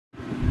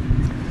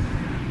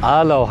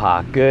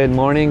Aloha, good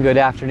morning, good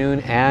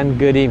afternoon, and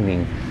good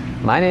evening.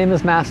 My name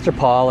is Master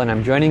Paul, and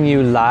I'm joining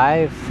you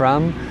live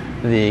from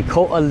the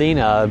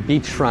Ko'olina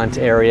beachfront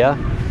area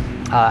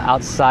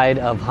outside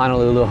of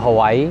Honolulu,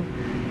 Hawaii.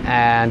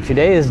 And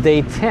today is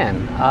day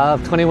 10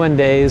 of 21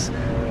 days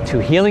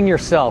to healing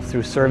yourself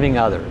through serving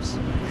others.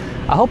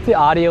 I hope the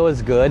audio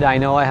is good. I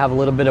know I have a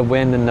little bit of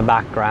wind in the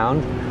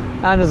background.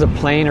 And there's a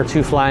plane or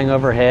two flying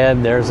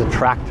overhead. There's a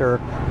tractor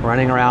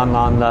running around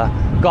on the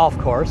golf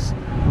course.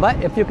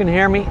 But if you can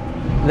hear me,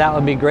 that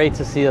would be great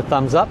to see a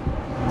thumbs up.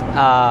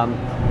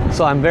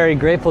 So I'm very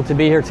grateful to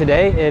be here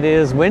today. It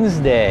is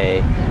Wednesday,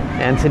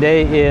 and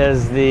today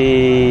is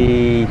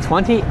the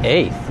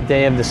 28th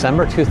day of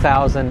December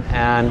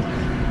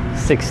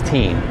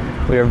 2016.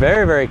 We are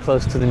very, very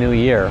close to the new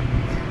year.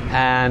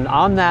 And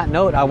on that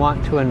note, I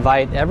want to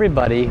invite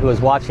everybody who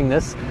is watching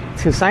this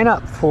to sign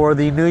up for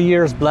the New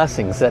Year's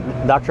blessings that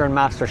Dr. and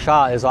Master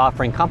Sha is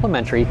offering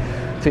complimentary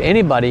to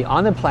anybody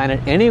on the planet,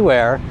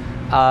 anywhere.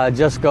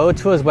 Just go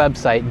to his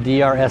website,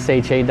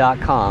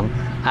 drsha.com,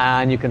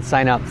 and you can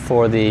sign up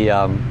for the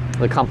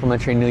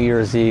complimentary New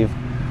Year's Eve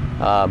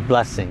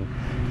blessing.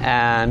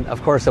 And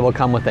of course, it will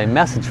come with a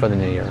message for the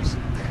New Year's.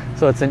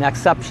 So it's an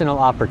exceptional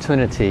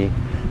opportunity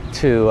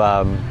to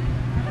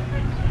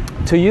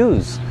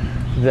use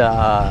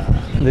the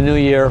New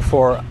Year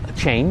for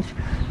change.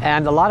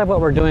 And a lot of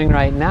what we're doing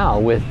right now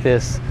with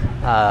this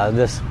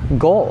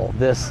goal,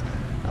 this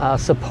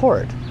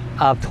support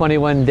of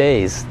 21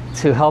 days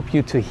to help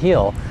you to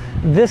heal,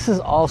 this is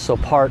also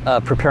part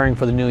of preparing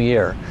for the new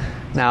year.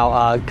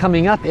 Now,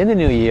 coming up in the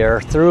new year,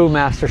 through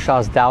Master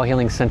Sha's Tao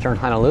Healing Center in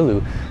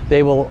Honolulu,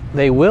 they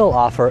will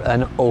offer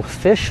an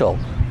official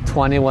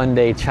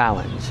 21-day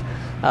challenge.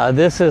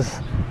 This is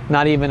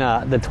not even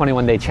the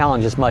 21-day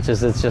challenge as much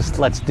as it's just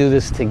let's do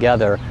this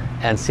together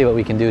and see what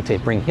we can do to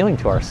bring healing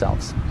to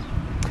ourselves.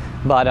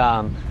 But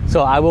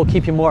so I will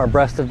keep you more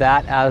abreast of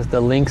that as the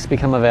links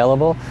become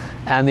available.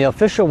 And the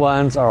official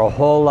ones are a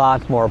whole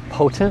lot more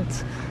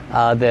potent.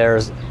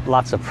 There's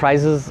lots of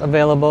prizes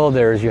available.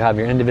 You have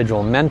your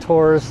individual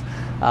mentors.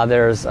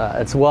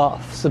 It's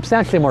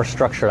substantially more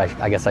structured,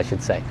 I guess I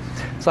should say.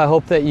 So I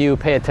hope that you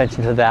pay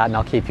attention to that, and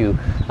I'll keep you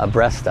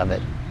abreast of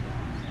it.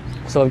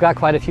 So we've got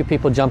quite a few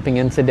people jumping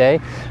in today.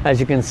 As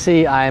you can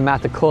see, I am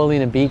at the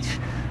Ko'olina Beach.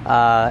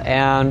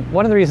 And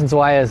one of the reasons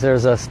why is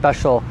there's a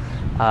special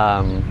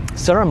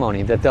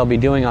ceremony that they'll be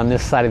doing on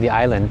this side of the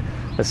island.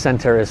 The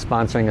center is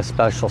sponsoring a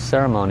special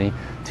ceremony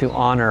to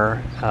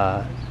honor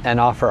and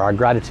offer our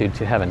gratitude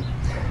to heaven.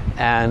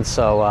 And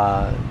so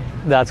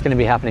that's going to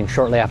be happening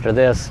shortly after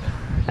this.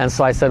 And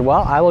so I said,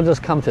 well, I will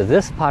just come to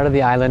this part of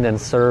the island and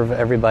serve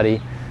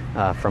everybody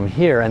from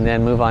here, and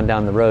then move on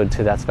down the road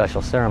to that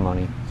special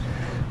ceremony.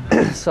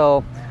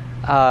 So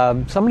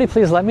somebody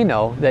please let me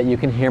know that you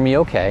can hear me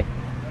okay.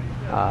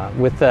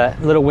 With the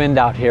little wind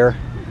out here,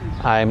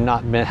 I've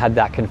not had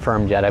that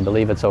confirmed yet. I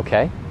believe it's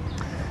okay.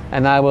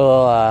 And I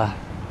will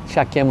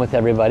check in with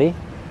everybody.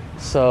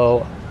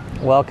 So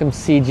welcome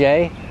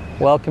CJ,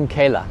 welcome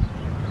Kayla,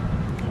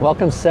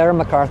 welcome Sarah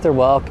MacArthur,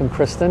 welcome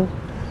Kristen.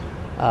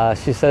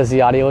 She says the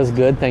audio is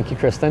good. Thank you,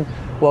 Kristen.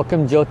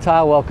 Welcome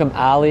Jota, welcome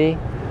Ali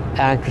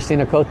and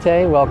Christina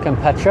Cote, welcome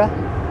Petra.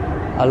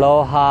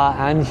 Aloha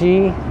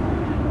Angie,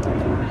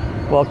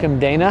 welcome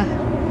Dana.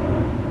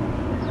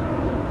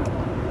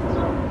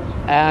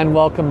 And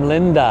welcome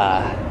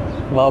Linda,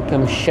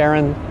 welcome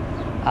Sharon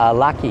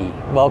Lackey,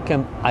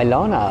 welcome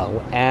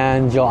Ilona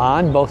and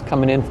Joanne, both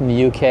coming in from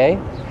the UK.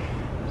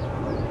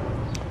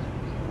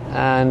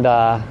 And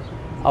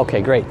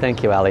okay, great,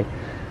 thank you, Ali.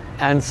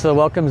 And so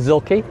welcome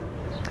Zilke.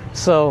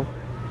 So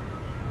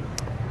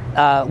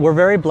we're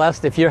very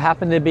blessed. If you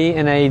happen to be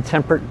in a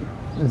temperate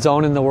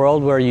zone in the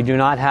world where you do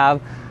not have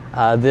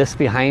this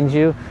behind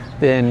you,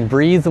 then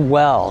breathe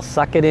well,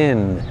 suck it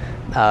in.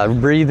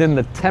 Breathe in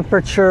the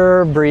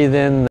temperature, breathe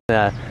in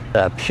the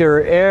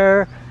pure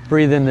air,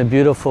 breathe in the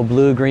beautiful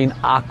blue-green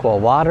aqua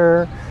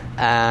water,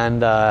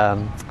 and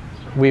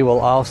we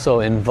will also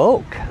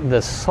invoke the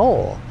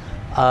soul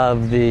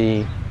of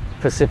the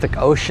Pacific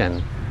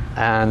Ocean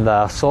and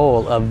the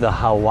soul of the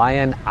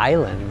Hawaiian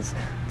Islands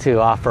to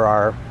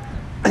offer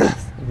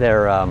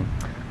their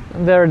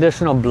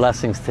additional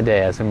blessings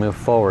today as we move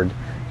forward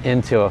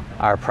into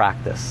our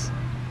practice.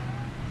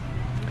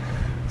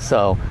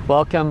 So,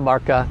 welcome,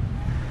 Marka.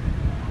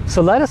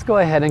 So let us go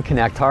ahead and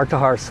connect heart to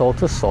heart, soul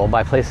to soul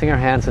by placing our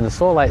hands in the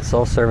Soul Light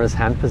Soul Service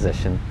hand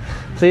position.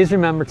 Please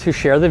remember to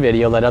share the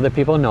video, let other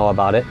people know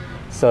about it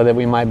so that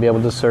we might be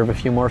able to serve a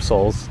few more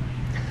souls.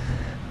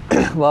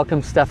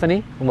 Welcome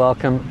Stephanie,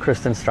 welcome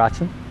Kristen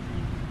Strachan.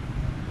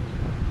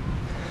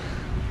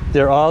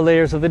 They're all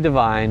layers of the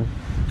divine,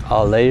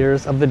 all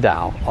layers of the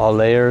Tao, all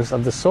layers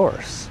of the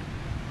Source.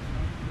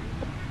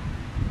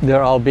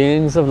 They're all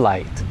beings of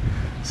light,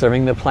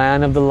 serving the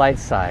plan of the light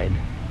side.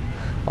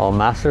 All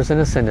masters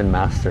and ascended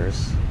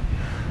masters,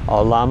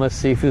 all lamas,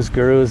 sifus,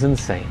 gurus, and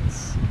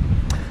saints.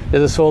 They're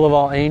the soul of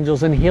all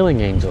angels and healing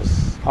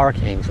angels,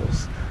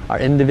 archangels, our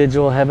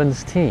individual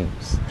heavens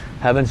teams,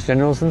 heaven's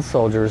generals and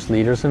soldiers,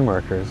 leaders and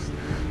workers,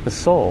 the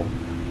soul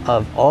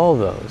of all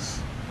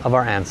those of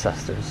our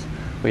ancestors.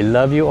 We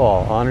love you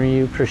all, honor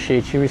you,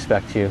 appreciate you,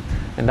 respect you,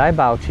 and I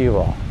bow to you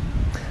all.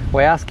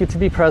 We ask you to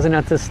be present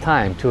at this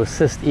time to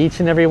assist each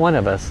and every one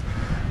of us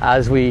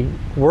as we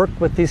work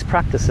with these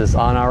practices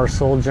on our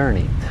soul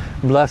journey.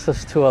 Bless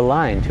us to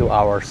align to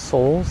our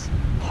souls,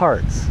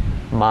 hearts,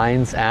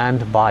 minds,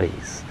 and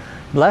bodies.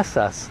 Bless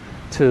us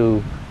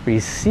to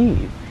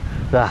receive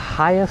the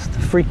highest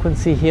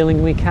frequency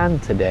healing we can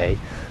today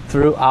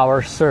through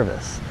our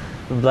service.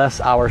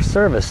 Bless our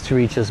service to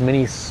reach as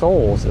many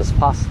souls as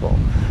possible,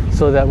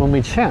 so that when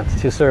we chant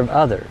to serve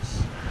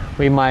others,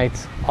 we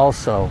might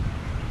also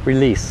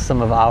release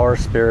some of our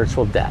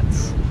spiritual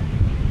debts.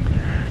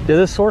 To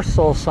the Source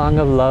Soul Song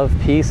of love,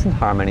 peace, and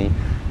harmony,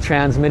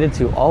 transmitted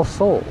to all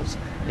souls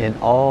in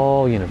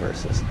all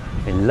universes.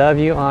 We love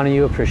you, honor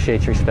you,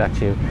 appreciate you,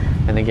 respect you,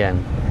 and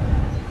again,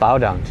 bow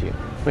down to you.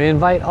 We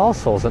invite all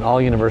souls in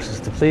all universes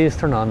to please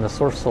turn on the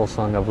Source Soul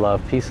Song of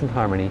love, peace, and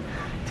harmony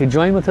to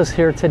join with us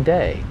here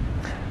today,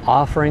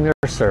 offering their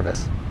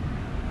service.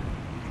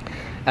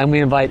 And we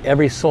invite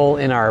every soul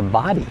in our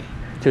body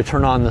to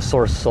turn on the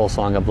Source Soul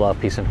Song of love,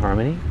 peace, and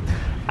harmony,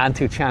 and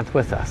to chant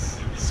with us.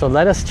 So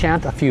let us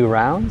chant a few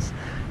rounds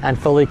and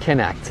fully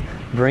connect,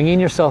 bringing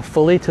yourself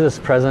fully to this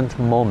present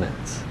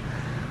moment,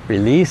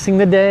 releasing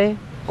the day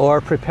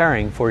or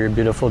preparing for your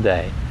beautiful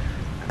day.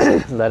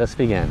 Let us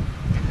begin.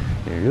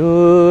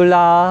 Lula,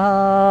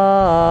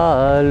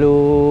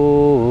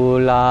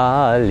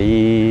 lula,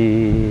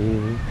 li.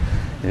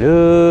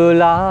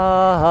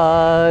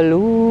 Lula,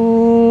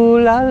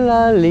 lula,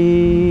 la,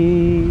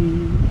 li.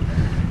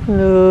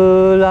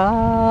 Lula,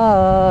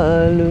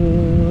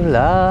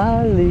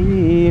 lula,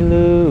 li,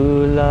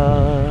 lula.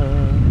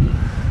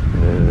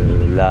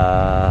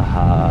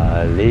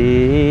 Lula,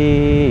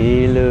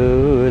 li,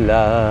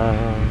 lula.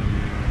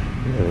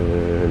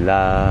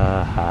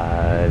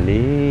 Lula,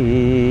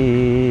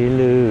 li,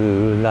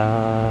 lula.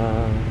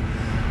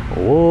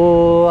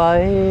 Wo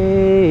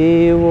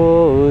ai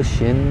wo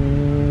xin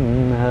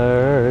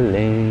her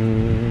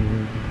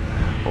ling.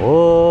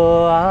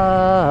 Wo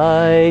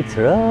ai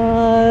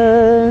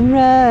trân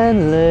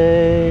ran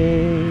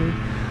lei.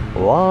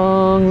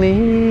 Wang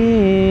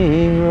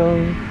ling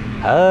rong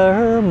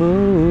her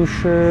mu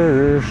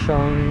shi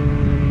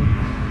sheng.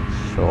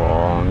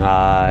 Shuang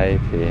ai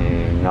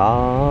ping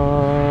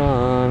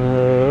an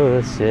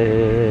he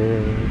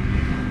xie.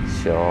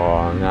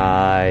 Shuang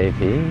ai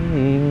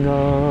ping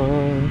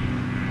an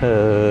he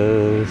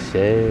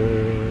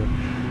xie.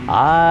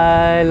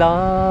 I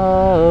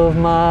love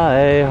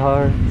my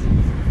heart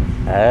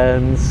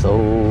and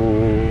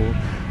soul.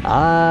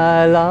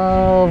 I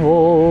love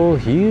all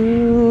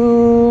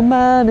humanity.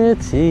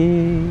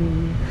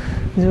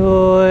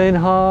 Join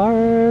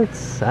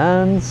hearts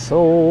and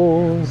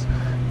souls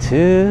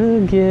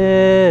together.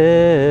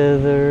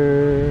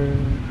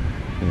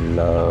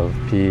 Love,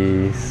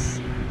 peace,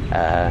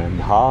 and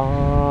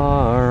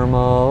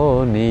harmony.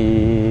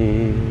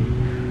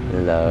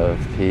 Love,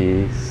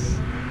 peace,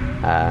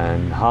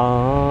 and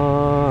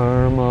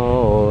harmony.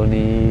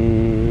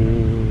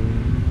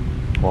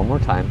 One more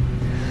time.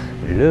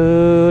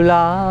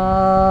 Lula,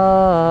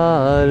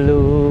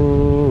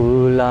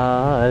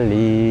 lula,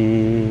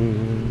 li.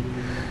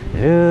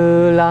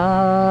 Lula,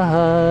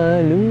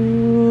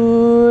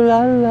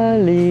 lula, la,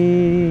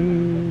 li.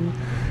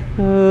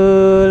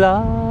 Lula,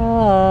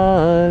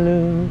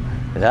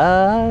 lula,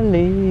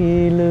 li,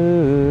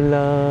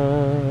 lula.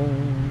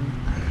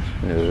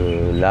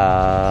 Lula,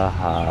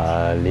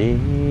 li,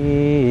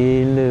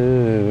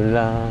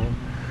 lula.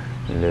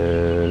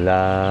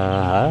 Lula,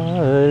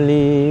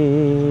 li,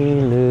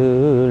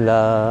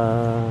 lula.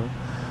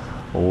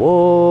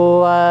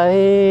 Wo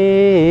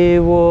ai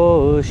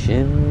wo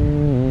xin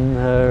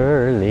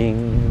her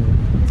ling.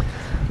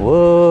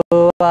 Wo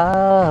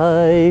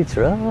ai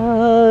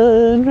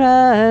trân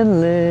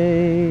ran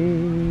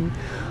lei.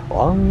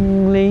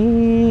 Wang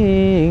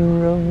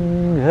ling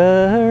rong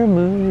her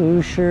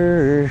mu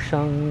shi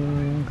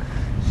sheng.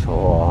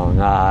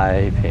 Shuang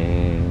ai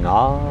ping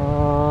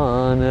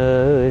an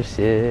he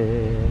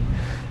xie.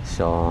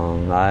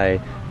 Shuang ai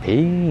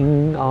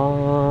ping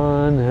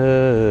an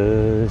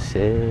he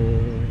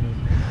xie.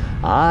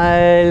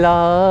 I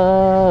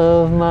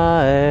love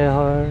my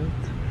heart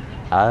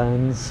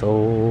and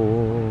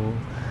soul.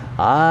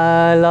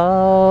 I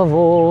love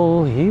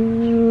all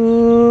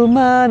humanity.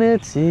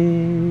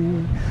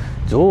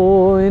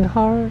 Join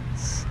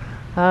hearts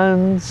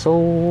and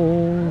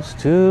souls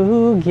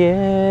together.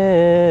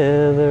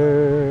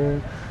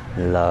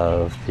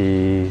 Love,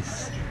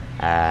 peace,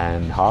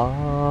 and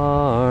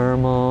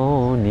harmony.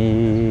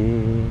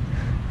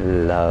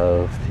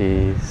 Love,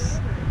 peace,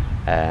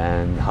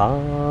 and harmony.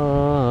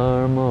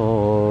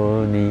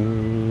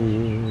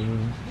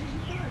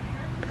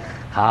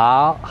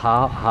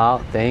 How,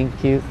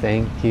 thank you,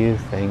 thank you,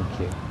 thank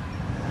you.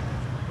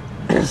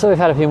 So we've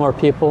had a few more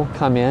people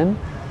come in.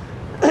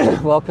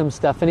 Welcome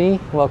Stephanie,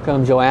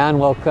 welcome Joanne,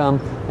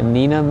 welcome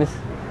Nina,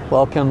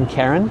 welcome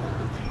Karen,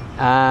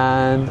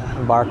 and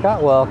Barca,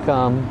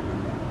 welcome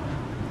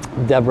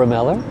Deborah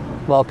Miller,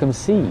 welcome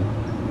C.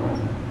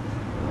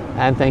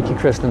 And thank you,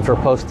 Kristen, for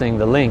posting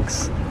the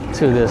links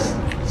to this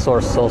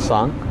Source Soul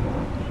Song.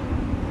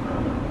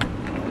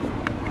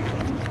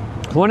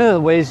 One of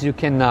the ways you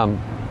can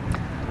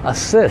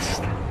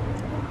assist,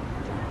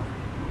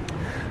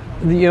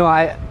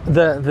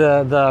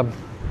 the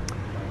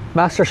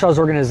Master Sha's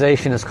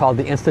organization is called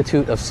the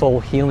Institute of Soul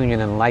Healing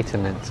and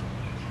Enlightenment.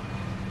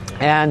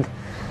 And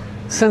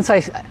since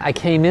I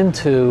came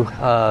into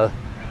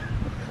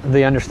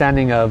the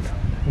understanding of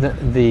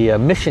the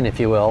mission, if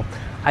you will,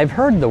 I've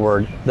heard the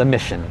word the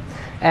mission.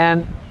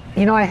 And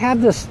I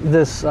had this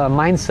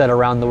mindset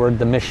around the word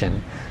the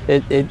mission.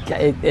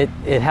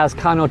 It has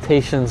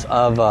connotations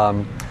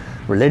of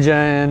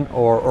religion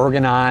or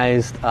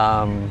organized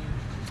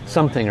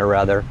something or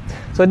other.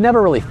 So it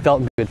never really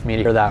felt good for me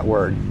to hear that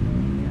word.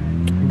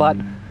 But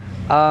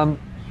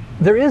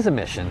there is a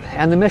mission,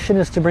 and the mission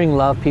is to bring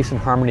love, peace, and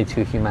harmony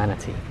to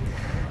humanity.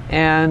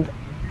 And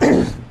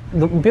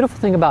the beautiful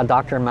thing about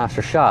Dr. and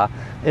Master Sha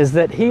is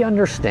that he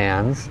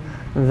understands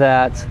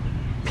that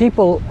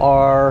people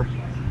are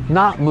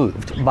not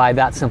moved by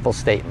that simple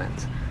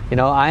statement.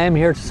 I am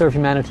here to serve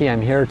humanity,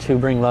 I'm here to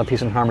bring love,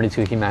 peace, and harmony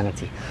to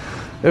humanity.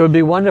 It would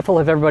be wonderful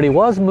if everybody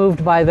was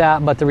moved by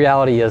that, but the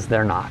reality is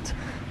they're not.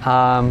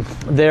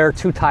 They're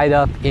too tied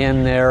up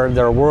in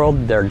their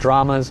world, their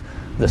dramas,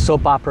 the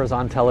soap operas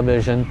on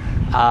television,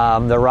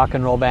 the rock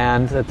and roll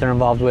band that they're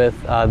involved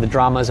with, the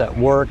dramas at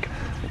work.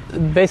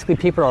 Basically,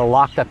 people are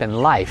locked up in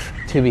life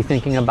to be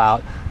thinking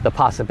about the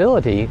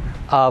possibility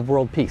of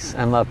world peace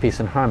and love, peace,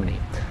 and harmony.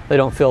 They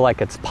don't feel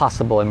like it's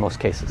possible in most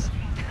cases.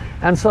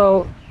 And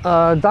so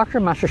Dr.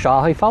 Master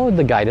Sha, he followed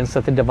the guidance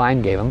that the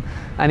divine gave him,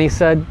 and he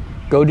said,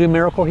 go do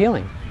miracle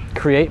healing,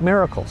 create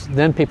miracles,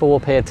 then people will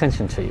pay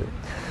attention to you.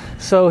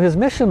 So his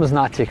mission was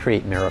not to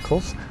create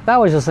miracles. That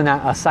was just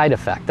a side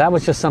effect. That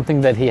was just something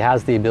that he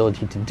has the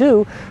ability to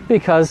do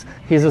because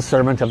he's a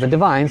servant of the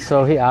divine.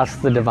 So he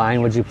asked the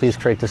divine, would you please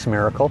create this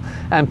miracle?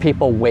 And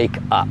people wake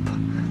up.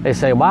 They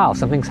say, wow,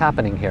 something's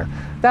happening here.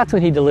 That's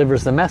when he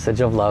delivers the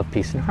message of love,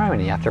 peace, and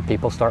harmony, after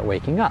people start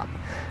waking up.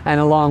 And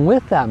along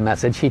with that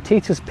message, he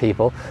teaches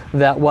people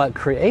that what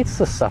creates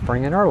the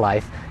suffering in our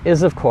life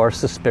is, of course,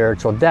 the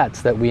spiritual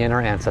debts that we and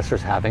our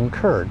ancestors have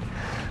incurred.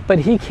 But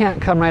he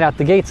can't come right out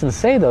the gates and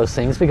say those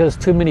things because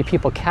too many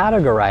people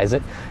categorize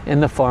it in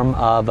the form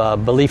of a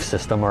belief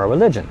system or a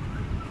religion.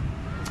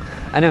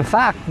 And in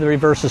fact, the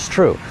reverse is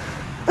true.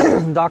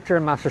 Dr.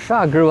 Master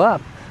Sha grew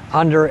up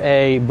under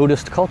a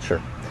Buddhist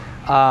culture.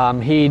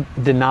 He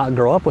did not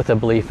grow up with a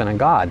belief in a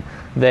god.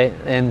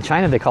 In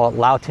China, they call it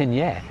Lao Tin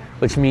Ye,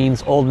 which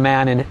means old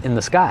man in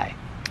the sky.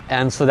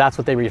 And so that's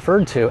what they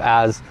referred to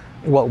as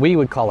what we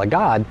would call a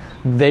god.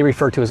 They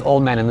refer to as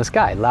old man in the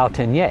sky, Lao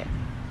Tin Ye.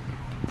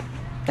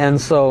 And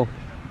so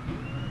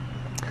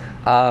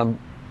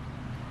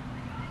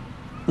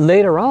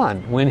later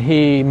on, when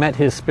he met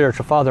his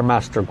spiritual father,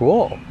 Master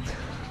Guo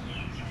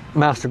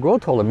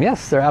told him,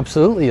 yes, there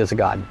absolutely is a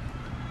God.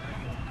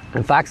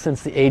 In fact,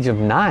 since the age of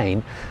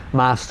 9,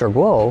 Master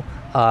Guo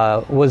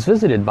was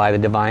visited by the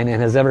divine and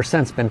has ever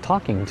since been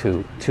talking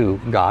to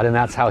God, and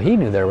that's how he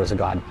knew there was a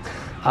God.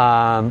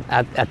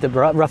 At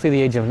roughly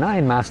the age of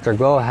 9, Master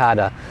Guo had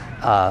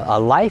a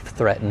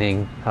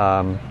life-threatening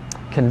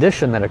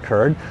condition that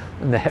occurred.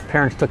 The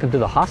parents took him to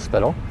the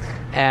hospital,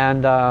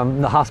 and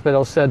the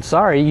hospital said,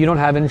 sorry, you don't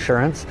have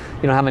insurance,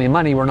 you don't have any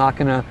money, we're not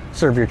going to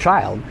serve your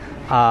child.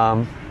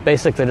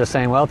 Basically just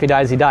saying, well, if he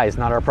dies,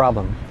 not our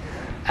problem.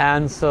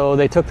 And so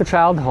they took the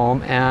child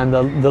home, and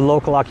the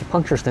local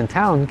acupuncturist in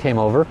town came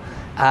over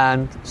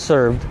and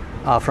served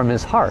from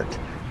his heart,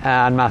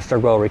 and Master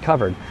Guo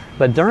recovered.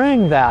 But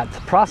during that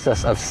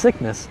process of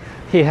sickness,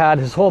 he had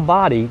his whole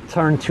body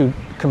turned to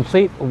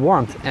complete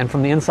warmth, and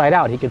from the inside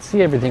out, he could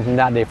see everything from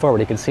that day forward.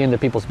 He could see into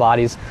people's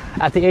bodies.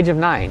 At the age of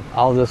 9,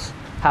 all this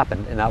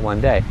happened in that one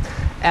day.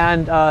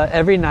 And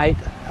every night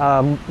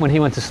when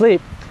he went to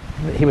sleep,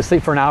 he would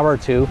sleep for an hour or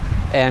two,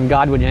 and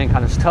God would yank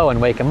on his toe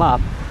and wake him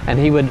up, and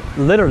he would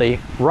literally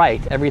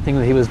write everything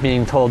that he was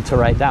being told to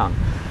write down.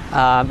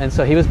 And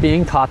so he was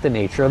being taught the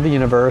nature of the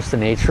universe, the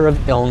nature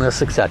of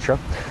illness, etc.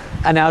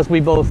 And as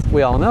we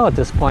all know at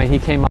this point, he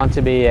came on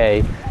to be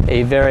a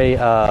very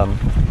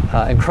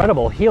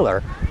incredible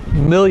healer.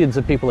 Millions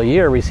of people a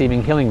year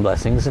receiving healing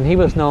blessings, and he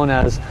was known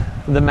as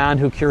the man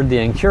who cured the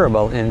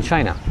incurable in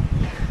China.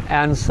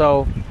 And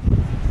so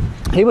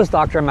he was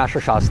Dr. Master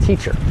Sha's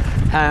teacher.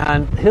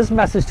 And his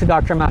message to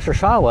Dr. Master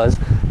Sha was,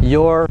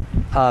 your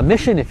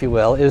mission, if you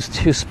will, is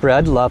to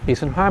spread love,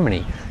 peace, and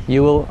harmony.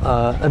 You will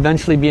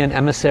eventually be an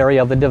emissary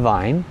of the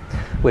divine,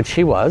 which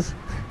he was.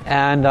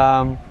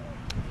 And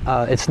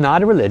it's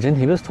not a religion.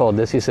 He was told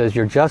this. He says,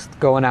 you're just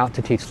going out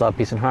to teach love,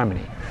 peace, and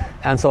harmony.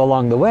 And so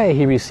along the way,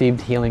 he received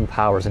healing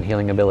powers and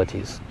healing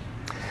abilities.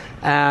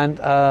 And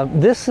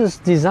this is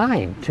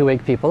designed to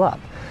wake people up.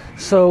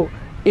 So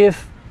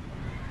if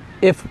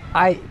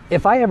I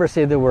ever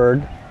say the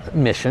word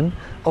mission,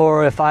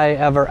 or if I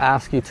ever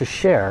ask you to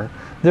share,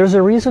 there's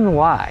a reason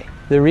why.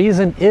 The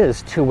reason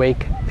is to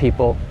wake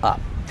people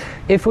up.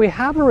 If we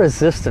have a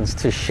resistance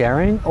to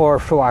sharing, or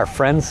for our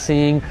friends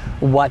seeing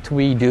what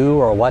we do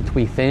or what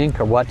we think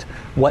or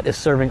what is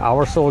serving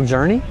our soul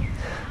journey,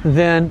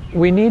 then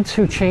we need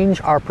to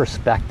change our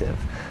perspective.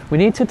 We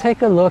need to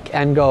take a look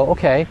and go,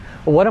 okay,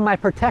 well, what am I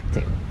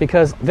protecting?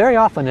 Because very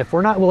often if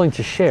we're not willing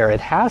to share,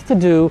 it has to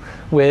do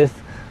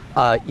with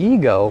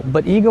ego,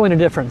 but ego in a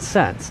different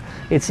sense.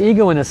 It's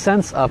ego in a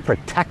sense of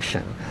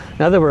protection.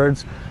 In other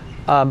words,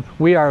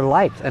 we are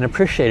liked and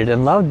appreciated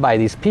and loved by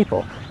these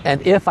people.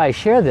 And if I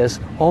share this,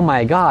 oh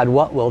my God,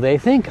 what will they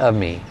think of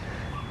me?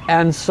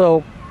 And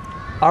so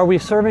are we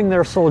serving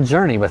their soul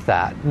journey with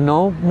that?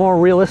 No, more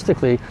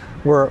realistically,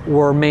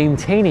 we're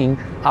maintaining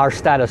our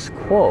status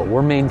quo.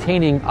 We're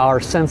maintaining our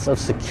sense of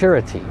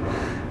security.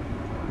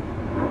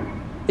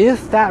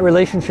 If that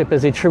relationship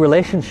is a true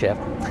relationship,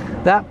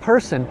 that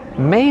person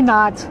may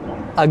not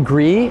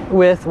agree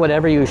with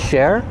whatever you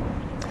share,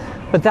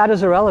 but that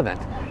is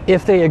irrelevant.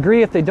 If they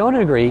agree, if they don't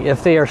agree,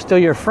 if they are still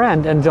your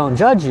friend and don't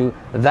judge you,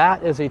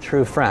 that is a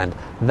true friend.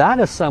 That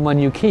is someone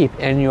you keep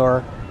in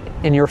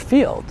your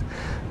field.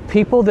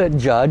 People that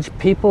judge,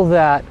 people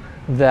that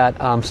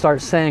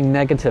start saying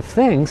negative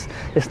things,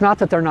 it's not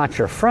that they're not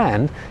your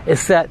friend,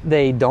 it's that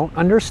they don't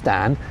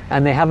understand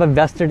and they have a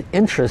vested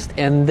interest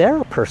in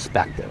their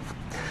perspective.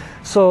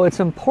 So it's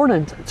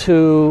important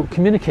to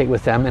communicate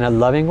with them in a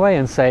loving way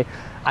and say,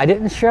 I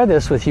didn't share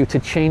this with you to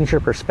change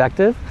your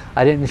perspective.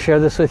 I didn't share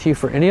this with you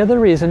for any other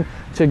reason,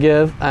 to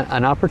give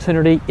an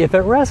opportunity, if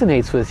it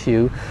resonates with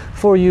you,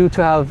 for you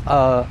to have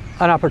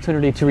an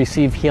opportunity to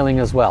receive healing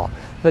as well.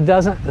 If it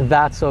doesn't,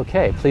 that's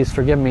okay. Please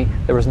forgive me.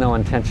 There was no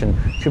intention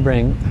to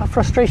bring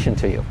frustration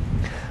to you.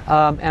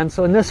 And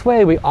so in this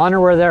way, we honor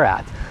where they're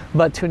at.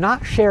 But to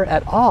not share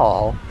at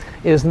all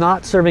is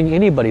not serving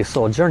anybody's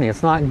soul journey.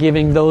 It's not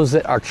giving those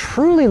that are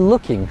truly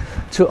looking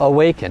to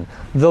awaken.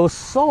 Those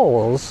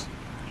souls,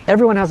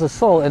 everyone has a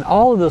soul, and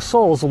all of the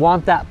souls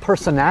want that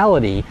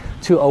personality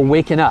to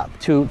awaken up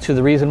to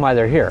the reason why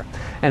they're here.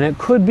 And it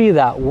could be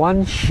that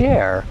one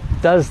share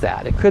does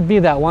that. It could be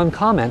that one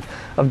comment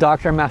of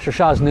Dr. and Master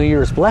Sha's New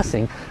Year's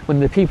blessing, when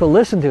the people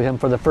listen to him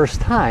for the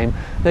first time,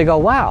 they go,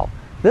 wow,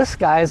 this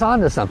guy is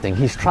onto something.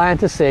 He's trying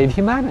to save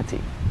humanity.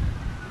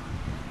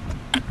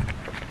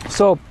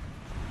 So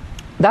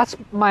that's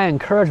my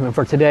encouragement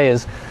for today,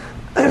 is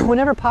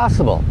whenever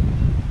possible,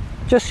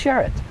 just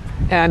share it.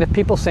 And if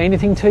people say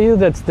anything to you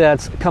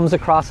that comes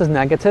across as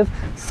negative,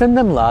 send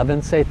them love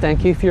and say,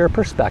 thank you for your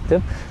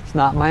perspective. It's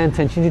not my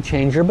intention to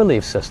change your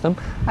belief system.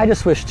 I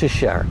just wish to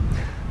share.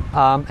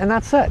 And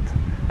that's it.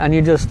 And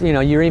you just,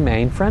 you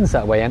remain friends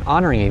that way and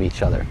honoring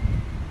each other.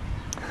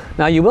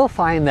 Now you will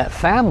find that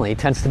family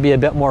tends to be a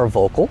bit more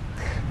vocal.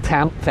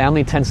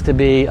 Family tends to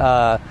be,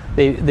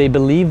 they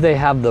believe they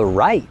have the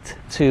right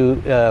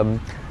to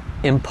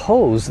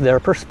impose their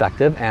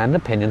perspective and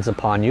opinions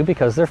upon you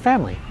because they're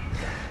family.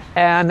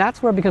 And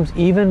that's where it becomes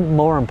even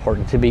more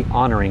important to be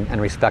honoring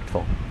and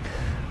respectful.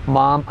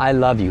 Mom, I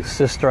love you.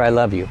 Sister, I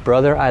love you.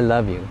 Brother, I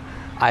love you.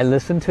 I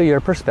listen to your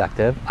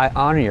perspective. I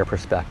honor your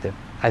perspective.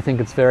 I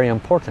think it's very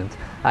important.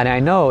 And I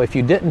know if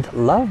you didn't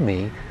love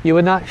me, you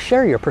would not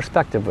share your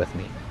perspective with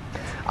me.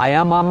 I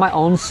am on my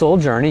own soul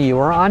journey. You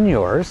are on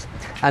yours.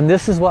 And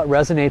this is what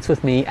resonates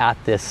with me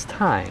at this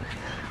time.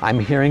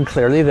 I'm hearing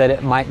clearly that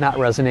it might not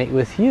resonate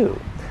with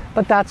you.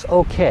 But that's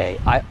okay.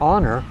 I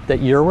honor that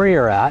you're where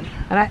you're at,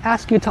 and I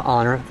ask you to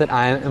honor that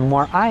I am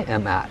where I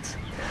am at.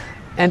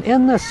 And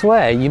in this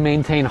way, you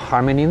maintain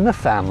harmony in the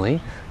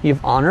family.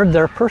 You've honored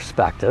their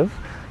perspective.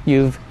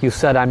 You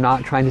said, I'm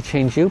not trying to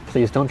change you.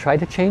 Please don't try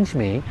to change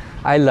me.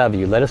 I love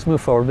you. Let us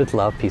move forward with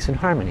love, peace, and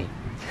harmony.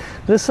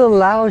 This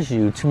allows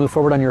you to move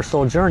forward on your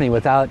soul journey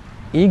without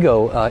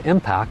ego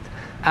impact,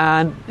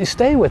 and you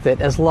stay with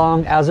it as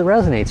long as it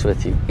resonates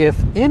with you. If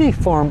any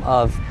form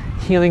of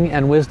healing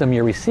and wisdom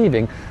you're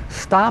receiving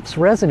stops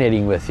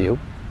resonating with you,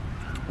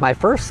 my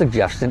first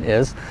suggestion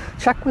is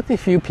check with a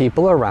few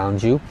people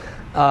around you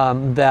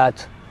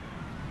that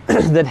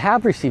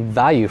have received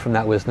value from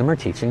that wisdom or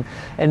teaching,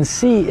 and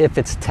see if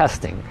it's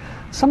testing.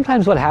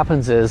 Sometimes what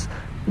happens is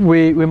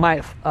we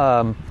might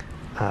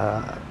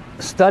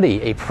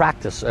study a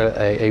practice,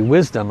 a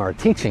wisdom or a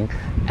teaching,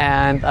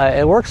 and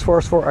it works for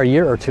us for a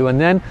year or two, and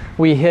then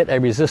we hit a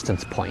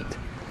resistance point.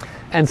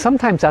 And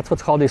sometimes that's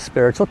what's called a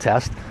spiritual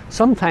test.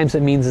 Sometimes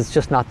it means it's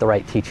just not the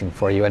right teaching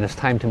for you, and it's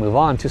time to move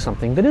on to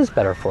something that is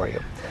better for you.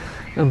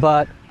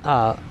 But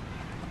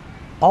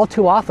all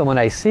too often what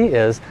I see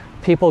is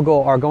people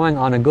are going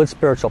on a good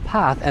spiritual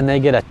path, and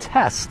they get a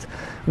test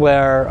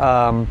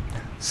where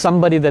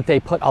somebody that they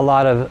put a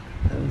lot of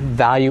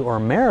value or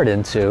merit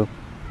into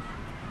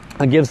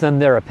gives them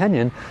their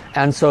opinion,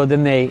 and so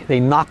then they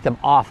knock them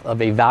off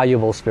of a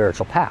valuable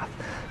spiritual path.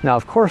 Now,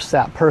 of course,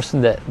 that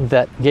person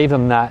that gave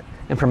them that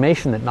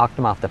information that knocked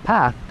them off the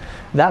path,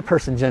 that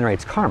person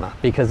generates karma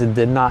because it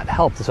did not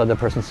help this other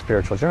person's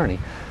spiritual journey.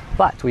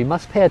 But we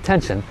must pay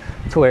attention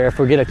to where if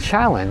we get a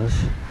challenge,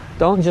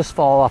 don't just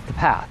fall off the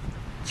path.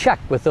 Check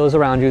with those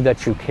around you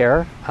that you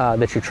care,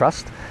 that you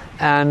trust,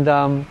 and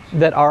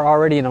that are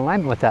already in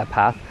alignment with that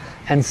path,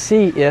 and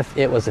see if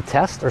it was a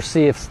test or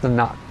see if it's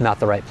not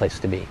the right place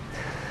to be.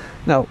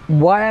 Now,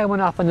 why I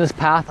went off on this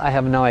path, I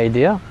have no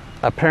idea.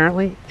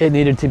 Apparently, it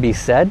needed to be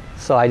said,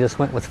 so I just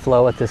went with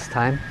flow at this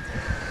time.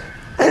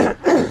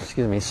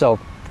 Excuse me. So,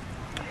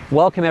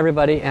 welcome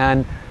everybody,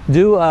 and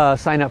do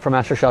sign up for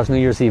Master Sha's New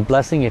Year's Eve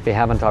blessing if you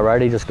haven't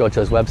already. Just go to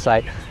his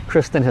website.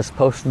 Kristen has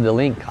posted the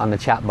link on the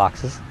chat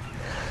boxes.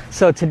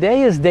 So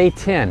today is day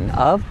 10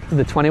 of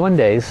the 21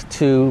 days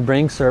to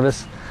bring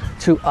service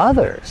to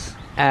others,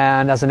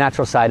 and as a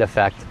natural side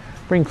effect,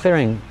 bring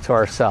clearing to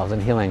ourselves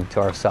and healing to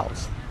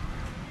ourselves.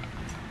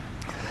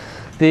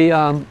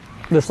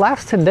 This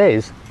last 10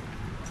 days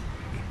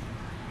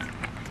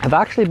have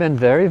actually been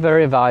very,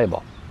 very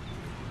valuable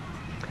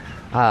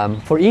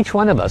for each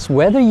one of us,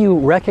 whether you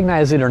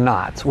recognize it or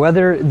not,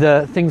 whether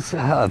the things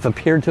have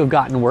appeared to have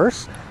gotten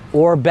worse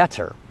or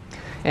better.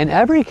 In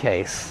every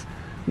case,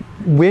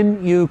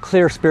 when you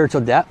clear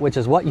spiritual debt, which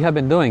is what you have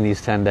been doing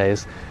these 10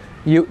 days,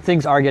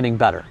 things are getting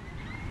better.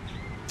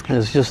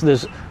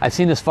 I've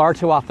seen this far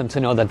too often to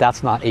know that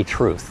that's not a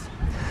truth.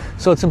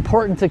 So it's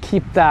important to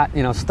keep that,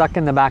 stuck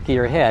in the back of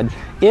your head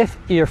if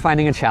you're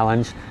finding a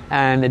challenge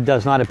and it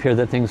does not appear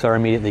that things are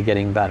immediately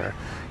getting better.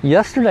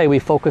 Yesterday we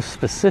focused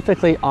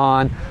specifically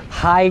on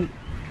high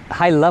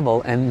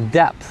level and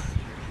depth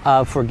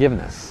of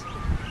forgiveness.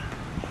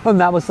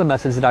 And that was the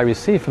message that I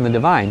received from the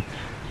Divine,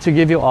 to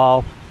give you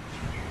all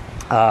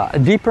a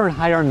deeper and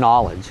higher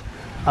knowledge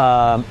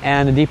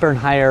and a deeper and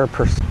higher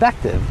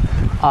perspective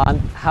on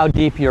how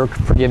deep your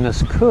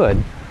forgiveness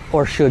could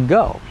or should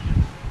go.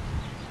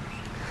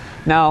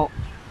 Now,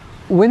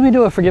 when we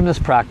do a forgiveness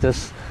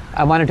practice,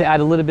 I wanted to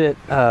add a little bit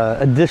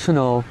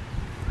additional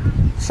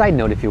side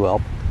note, if you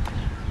will.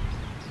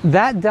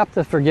 That depth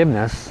of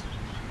forgiveness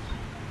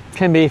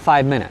can be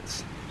 5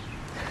 minutes.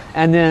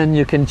 And then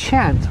you can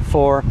chant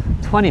for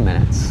 20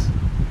 minutes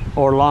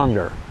or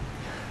longer.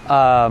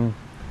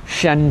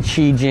 Shen,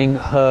 Qi, Jing,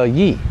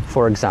 He, Yi,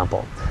 for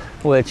example,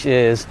 which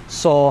is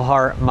soul,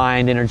 heart,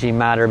 mind, energy,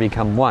 matter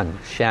become one.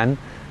 Shen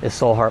is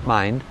soul, heart,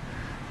 mind.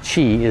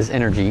 Qi is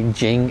energy,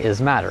 Jing is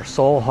matter.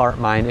 Soul, heart,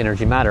 mind,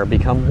 energy, matter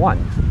become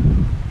one.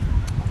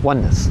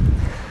 Oneness.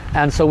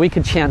 And so we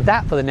could chant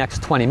that for the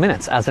next 20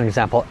 minutes as an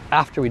example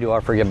after we do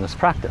our forgiveness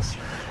practice.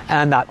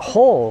 And that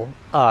whole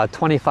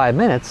 25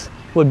 minutes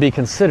would be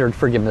considered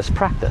forgiveness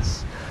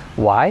practice.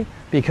 Why?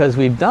 Because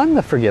we've done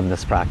the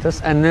forgiveness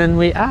practice and then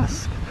we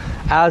ask,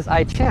 as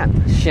I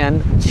chant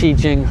Shen, Qi,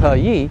 Jing, He,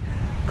 Yi,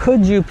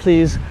 could you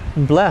please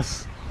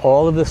bless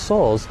all of the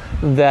souls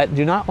that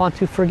do not want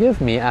to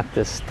forgive me at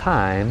this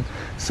time,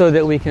 so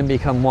that we can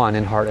become one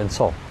in heart and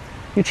soul.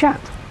 You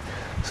chant.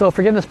 So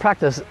forgiveness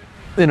practice,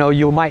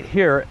 you might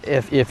hear,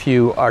 if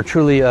you are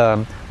truly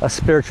a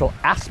spiritual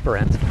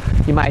aspirant,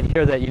 you might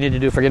hear that you need to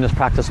do forgiveness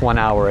practice 1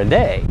 hour a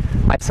day.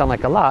 Might sound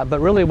like a lot, but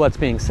really what's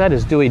being said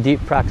is do a deep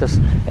practice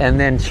and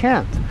then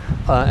chant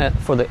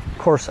for the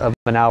course of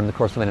an hour, in the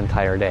course of an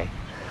entire day.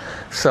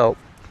 So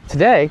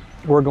today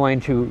we're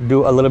going to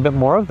do a little bit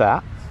more of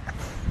that.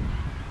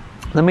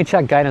 Let me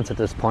check guidance at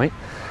this point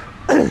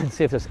and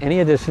see if there's any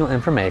additional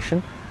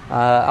information.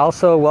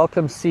 Also,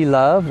 welcome C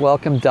Love,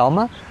 welcome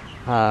Delma.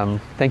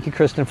 Thank you,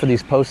 Kristen, for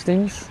these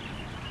postings.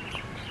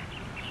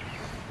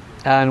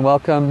 And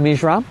welcome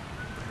Mijram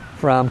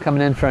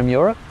coming in from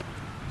Europe.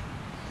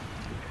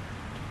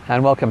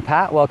 And welcome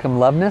Pat, welcome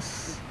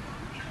Loveness.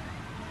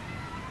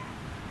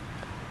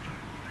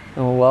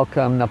 And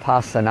welcome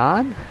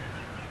Napasanan.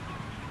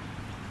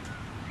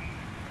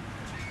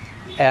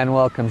 And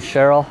welcome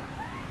Cheryl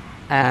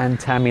and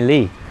Tammy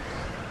Lee.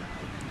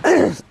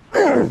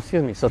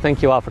 Excuse me. So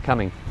thank you all for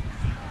coming.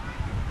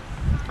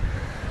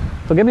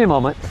 So give me a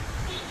moment.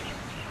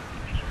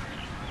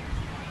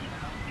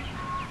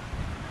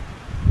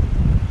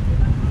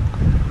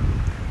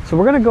 So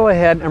we're going to go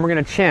ahead and we're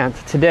going to chant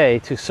today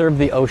to serve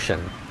the ocean,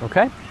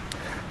 okay?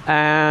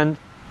 And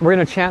we're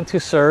going to chant to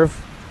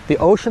serve the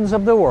oceans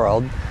of the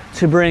world,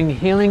 to bring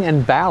healing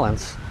and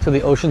balance to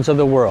the oceans of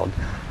the world.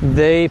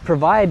 They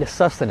provide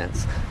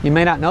sustenance. You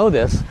may not know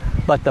this,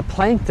 but the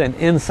plankton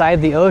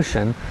inside the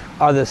ocean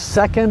are the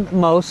second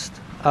most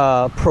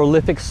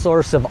prolific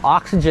source of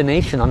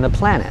oxygenation on the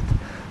planet.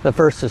 The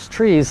first is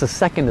trees, the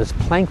second is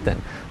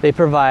plankton. They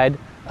provide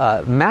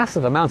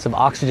massive amounts of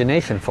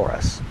oxygenation for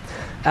us,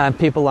 and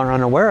people are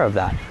unaware of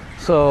that.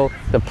 So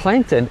the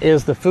plankton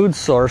is the food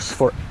source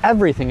for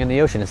everything in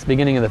the ocean. It's the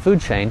beginning of the food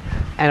chain,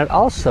 and it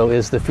also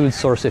is the food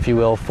source, if you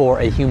will, for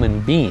a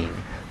human being.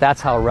 That's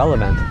how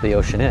relevant the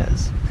ocean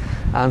is.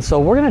 And so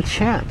we're going to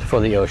chant for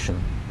the ocean.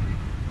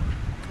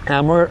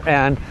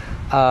 And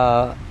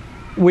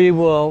we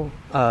will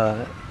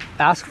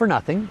ask for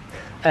nothing,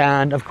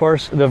 and of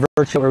course the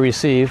virtue we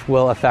receive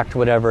will affect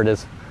whatever it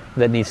is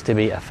that needs to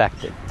be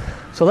affected.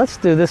 So let's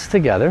do this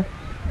together,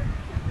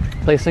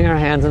 placing our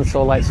hands in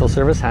soul light, soul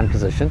service hand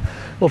position.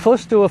 We'll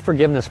first do a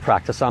forgiveness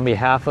practice on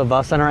behalf of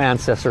us and our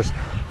ancestors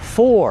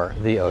for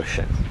the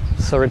ocean.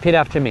 So repeat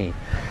after me.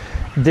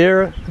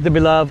 Dear the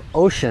beloved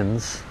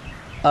oceans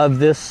of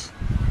this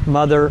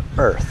Mother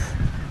Earth,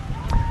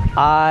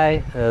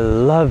 I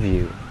love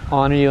you,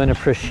 honor you, and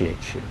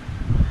appreciate you.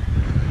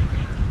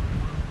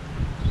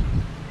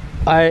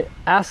 I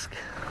ask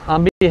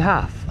on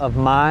behalf of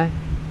my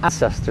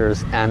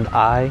ancestors and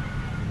I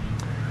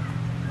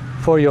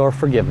for your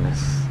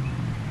forgiveness.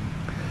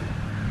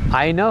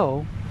 I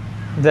know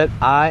that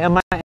I and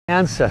my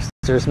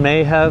ancestors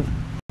may have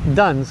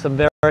done some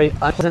very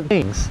unpleasant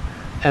things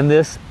in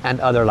this and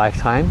other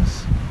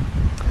lifetimes.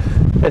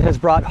 It has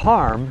brought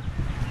harm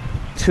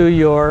to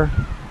your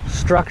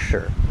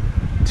structure,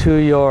 to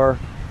your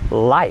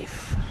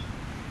life,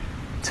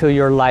 to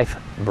your life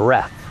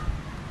breath,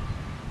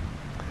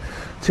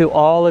 to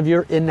all of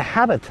your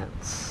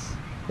inhabitants,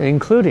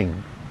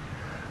 including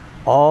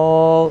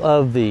all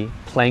of the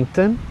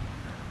plankton,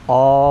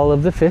 all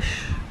of the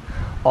fish,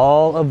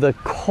 all of the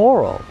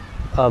coral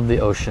of the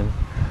ocean,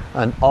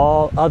 and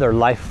all other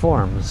life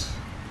forms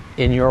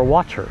in your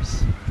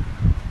waters.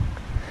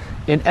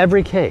 In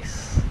every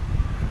case,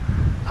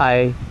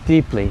 I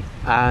deeply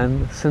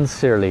and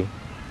sincerely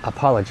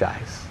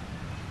apologize.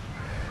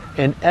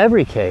 In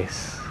every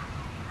case,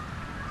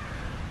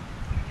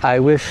 I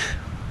wish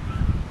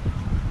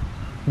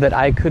that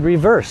I could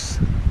reverse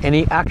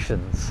any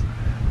actions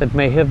that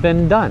may have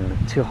been done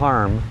to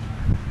harm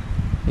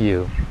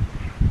you.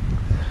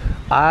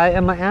 I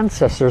and my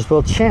ancestors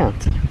will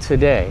chant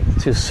today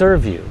to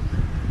serve you,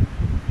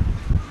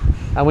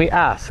 and we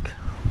ask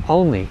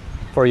only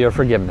for your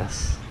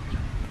forgiveness.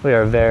 We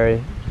are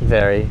very,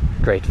 very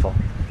grateful.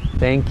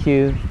 Thank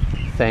you,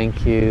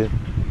 thank you,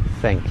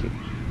 thank you.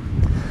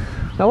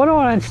 Now what I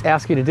want to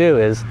ask you to do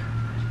is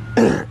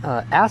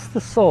ask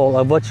the soul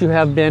of what you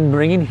have been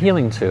bringing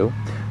healing to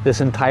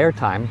this entire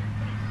time,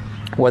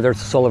 whether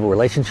it's the soul of a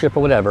relationship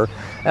or whatever.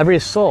 Every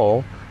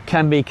soul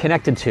can be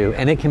connected to,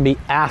 and it can be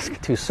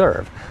asked to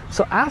serve.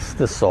 So ask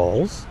the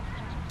souls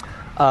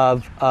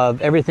of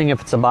everything.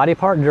 If it's a body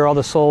part, dear all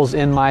the souls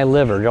in my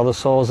liver, dear all the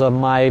souls of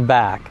my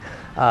back,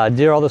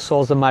 dear all the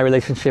souls of my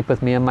relationship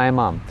with me and my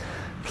mom,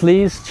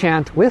 please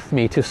chant with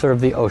me to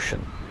serve the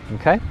ocean.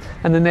 Okay?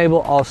 And then they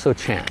will also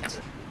chant.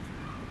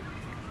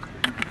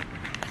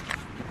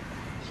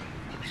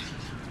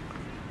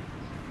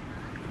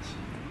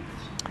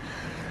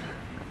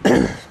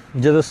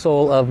 Dear the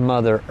soul of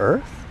Mother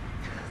Earth,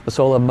 the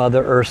soul of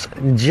Mother Earth's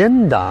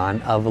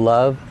Jindan of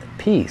love,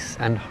 peace,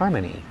 and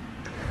harmony.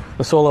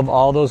 The soul of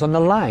all those on the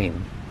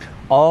line.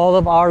 All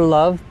of our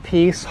love,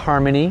 peace,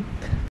 harmony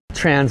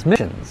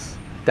transmissions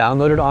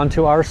downloaded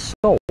onto our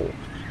soul,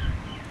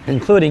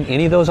 including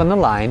any of those on the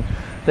line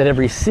that have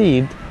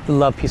received the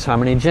love, peace,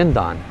 harmony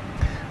Jindan.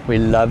 We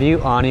love you,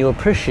 honor you,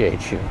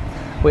 appreciate you.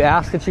 We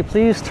ask that you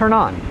please turn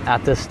on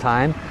at this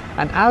time,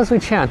 and as we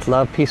chant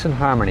love, peace, and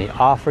harmony,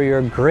 offer your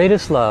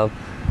greatest love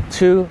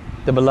to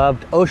the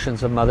beloved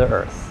oceans of Mother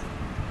Earth.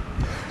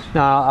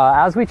 Now,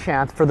 as we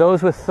chant, for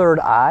those with third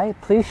eye,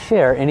 please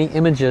share any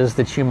images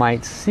that you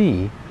might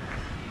see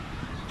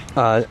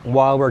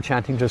while we're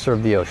chanting to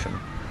serve the ocean.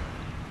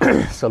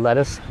 So let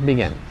us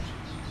begin.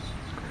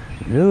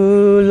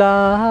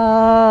 Lula,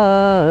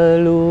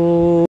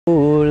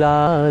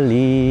 lula,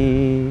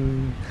 li.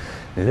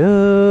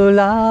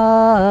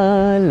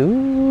 Lula,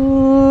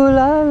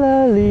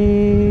 lula,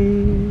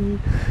 li.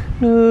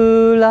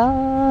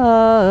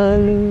 Lula,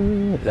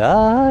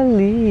 lula,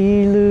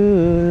 li,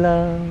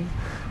 lula.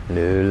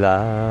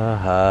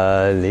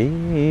 Lula,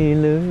 li,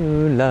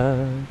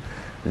 lula.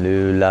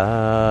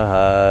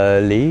 Lula,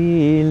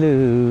 li,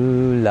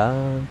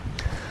 lula.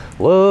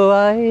 我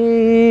爱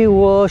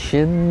我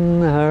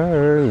心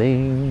儿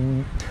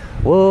灵，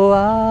我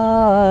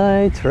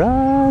爱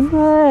团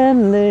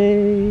圆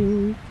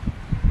泪，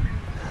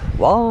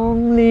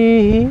望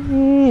令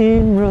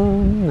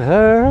人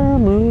耳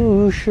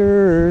目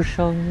世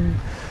上，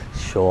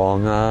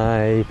相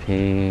爱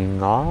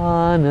平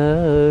安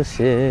和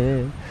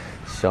谐，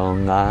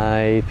相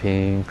爱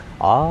平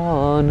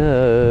安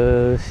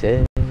和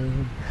谐。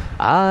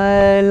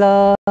I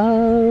love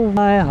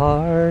my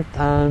heart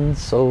and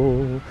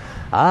soul.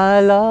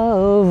 I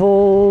love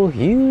all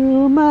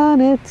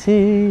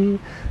humanity.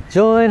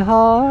 Join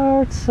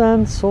hearts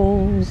and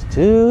souls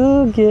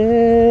together.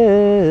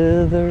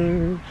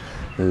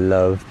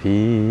 Love,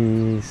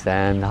 peace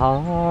and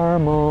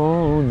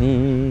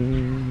harmony.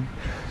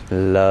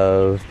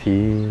 Love,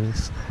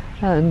 peace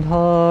and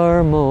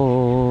harmony.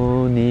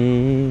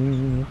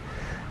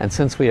 And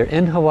since we are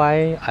in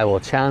Hawaii, I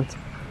will chant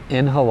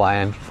in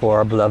Hawaiian for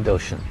our beloved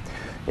ocean.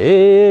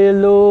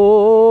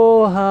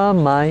 Aloha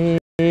mai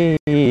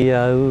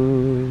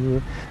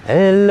au,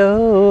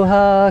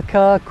 aloha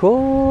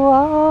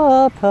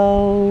kakoa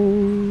pau,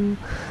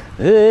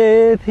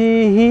 e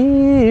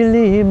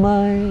pihili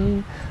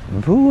mai,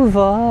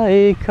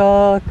 puwai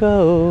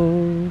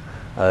kakao,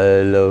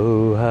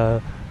 aloha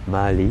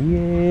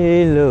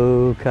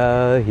malielo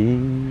kahi,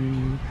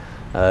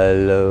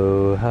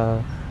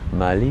 aloha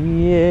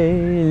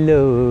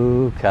malielo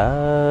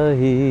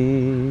kahi.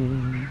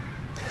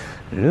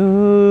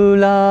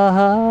 Lula,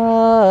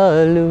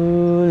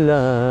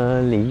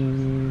 lula, li.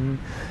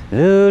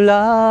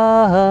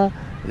 Lula,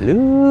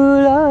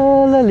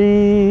 lula,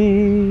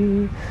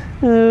 li.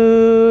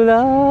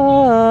 Lula,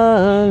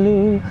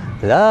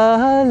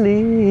 lula,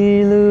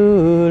 li,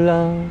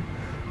 lula.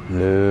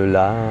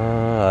 Lula,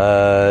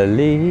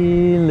 li,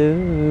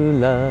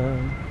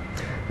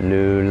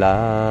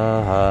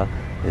 啦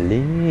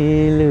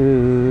哩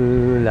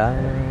噜啦，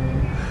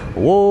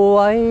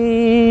我爱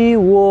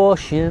我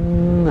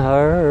心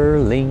儿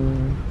灵，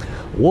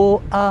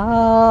我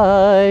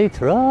爱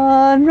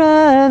传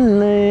人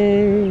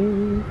类，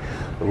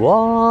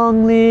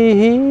望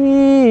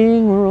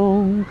玲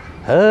珑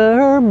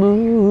和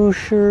睦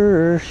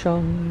世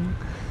上，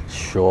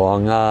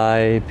相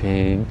爱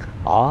平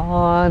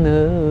安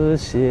和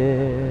谐，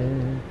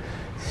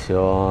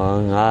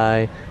相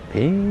爱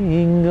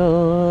平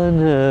安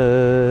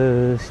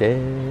和谐。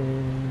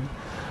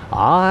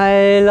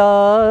I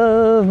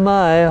love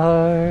my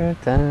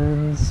heart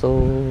and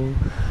soul.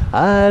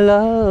 I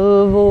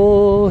love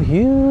all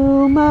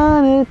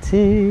humanity.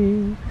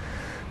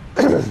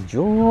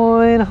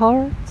 Join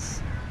hearts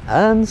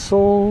and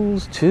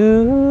souls together.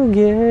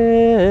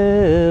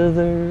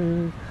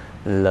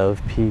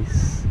 Love,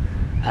 peace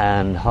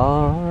and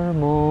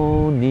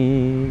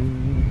harmony.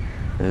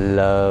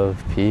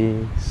 Love,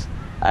 peace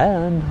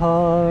and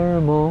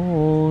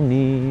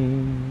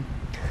harmony.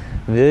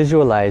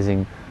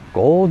 Visualizing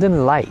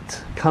golden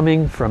light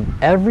coming from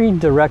every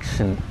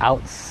direction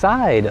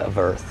outside of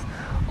Earth.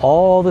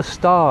 All the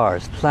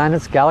stars,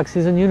 planets,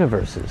 galaxies and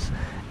universes.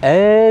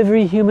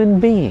 Every human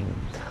being.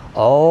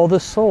 All the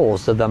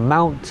souls of the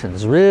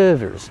mountains,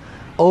 rivers,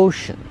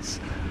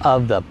 oceans,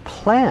 of the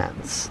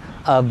plants,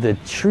 of the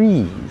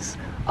trees,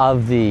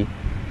 of the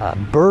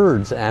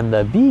birds and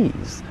the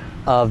bees,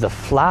 of the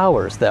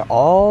flowers. They're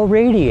all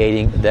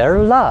radiating their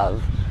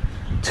love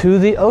to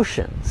the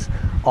oceans.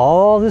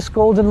 All this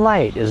golden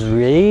light is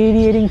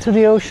radiating to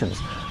the oceans.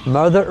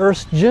 Mother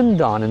Earth's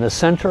Jindan in the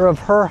center of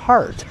her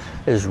heart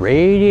is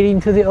radiating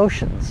to the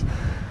oceans.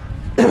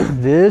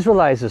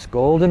 Visualize this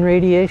golden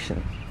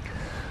radiation.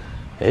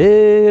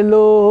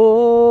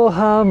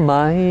 Eloha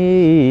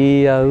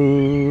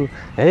maiau,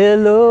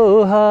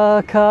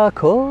 eloha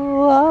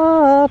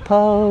kakoa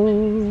pau,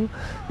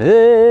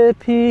 e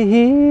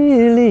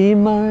pihili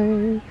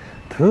mai,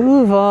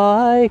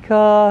 puwai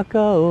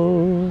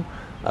kakao.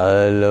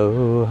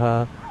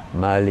 Aloha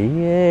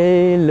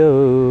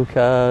malielo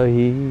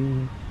kahi,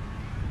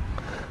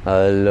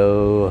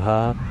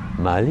 aloha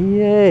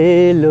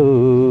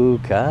malielo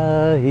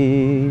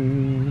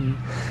kahi,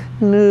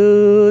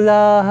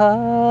 lula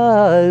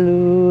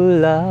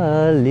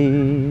lula li,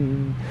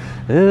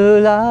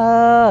 lula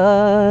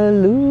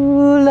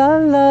lula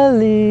la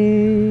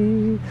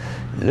li,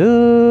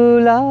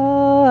 lula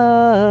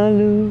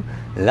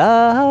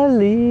lula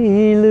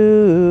li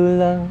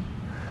lula,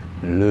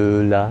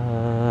 lula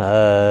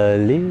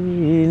li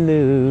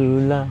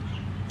lula,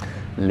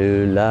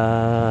 lula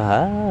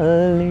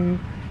li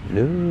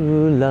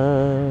lula.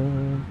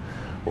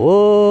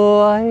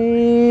 我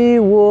爱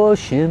我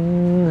心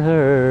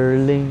儿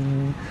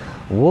灵，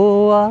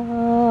我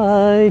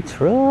爱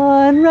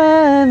传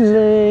人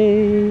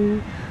类，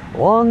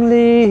望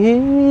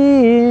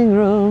玲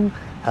珑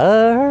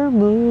和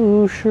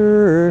睦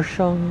世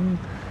上，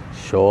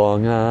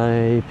相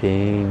爱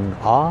平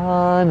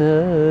安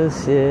和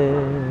谐，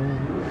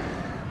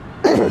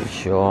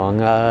相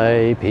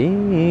爱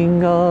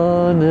平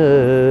安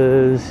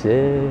和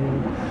谐。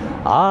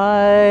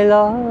I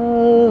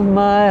love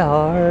my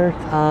heart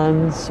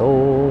and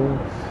soul.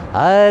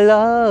 I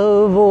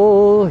love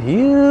all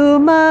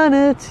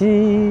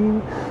humanity.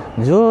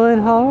 Join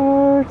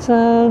hearts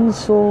and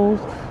souls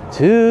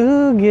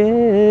together.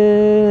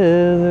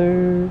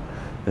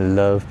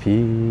 Love,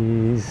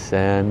 peace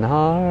and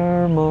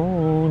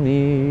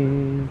harmony.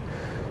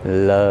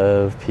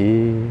 Love,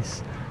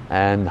 peace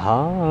and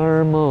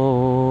harmony.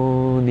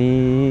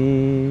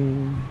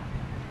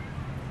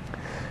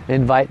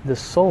 Invite the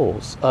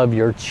souls of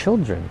your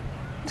children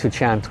to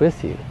chant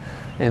with you.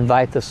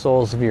 Invite the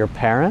souls of your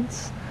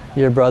parents,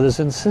 your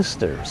brothers and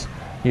sisters,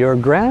 your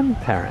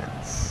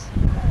grandparents.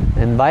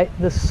 Invite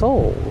the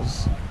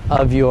souls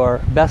of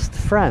your best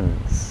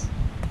friends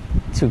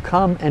to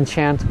come and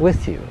chant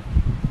with you.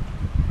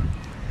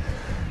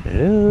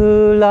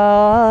 Lula,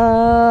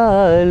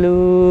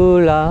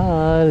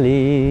 lula,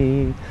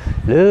 li.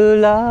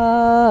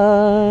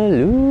 Lula,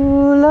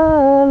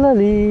 lula,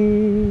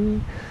 li.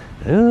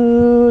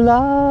 Lula,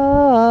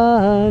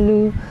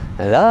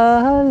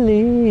 lula,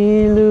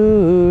 li,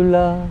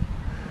 lula.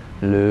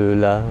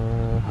 Lula,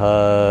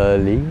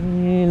 li,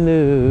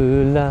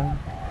 lula.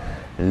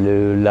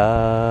 Lula,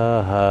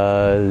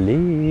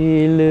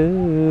 li,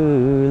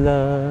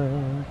 lula.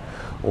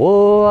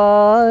 我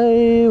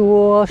爱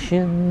我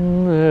心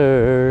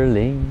儿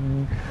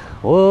灵，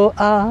我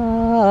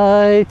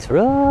爱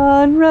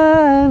传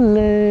人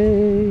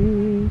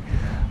类，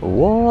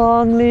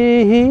望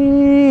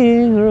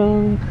玲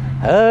珑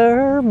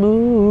和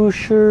睦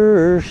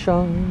世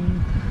上，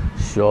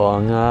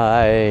相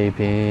爱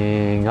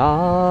平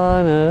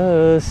安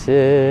和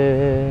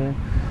谐，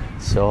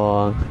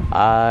相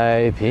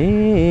爱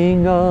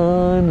平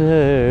安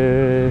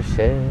和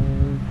谐。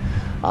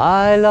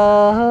I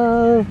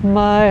love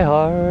my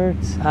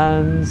heart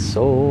and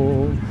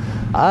soul.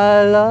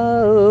 I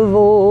love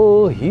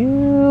all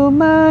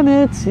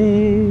humanity.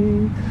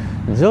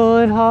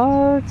 Join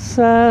hearts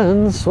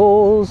and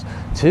souls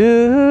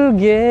together,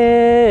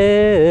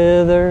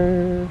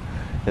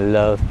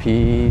 love,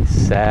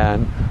 peace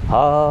and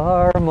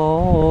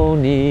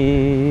harmony.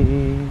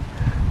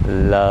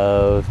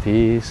 Love,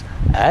 peace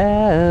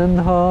and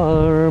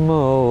harmony.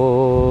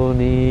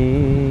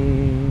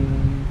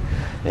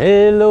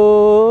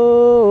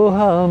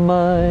 Aloha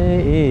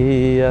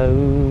mai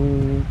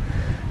au,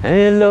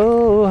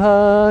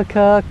 aloha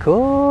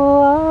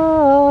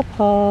kakoa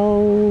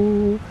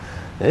pau,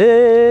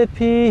 e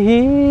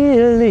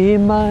pihili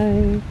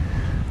mai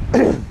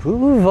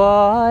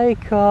puwai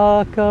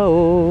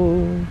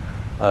kakao.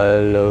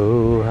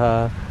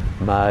 Aloha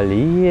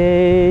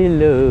malie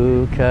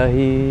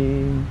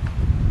lokahi,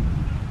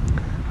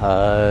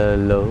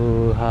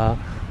 aloha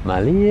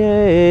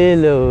malie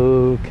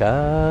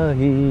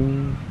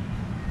lokahi.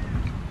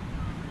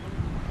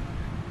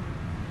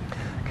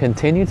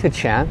 Continue to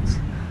chant,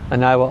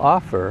 and I will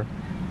offer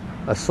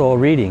a soul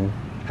reading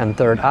and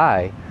third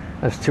eye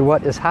as to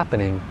what is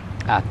happening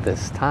at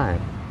this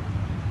time.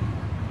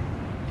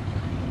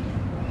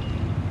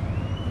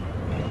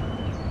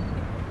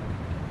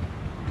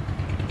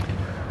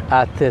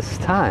 At this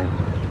time,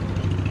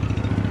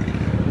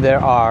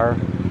 there are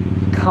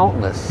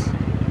countless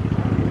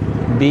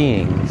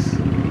beings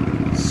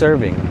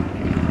serving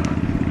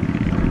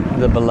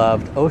the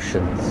beloved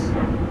oceans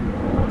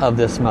of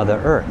this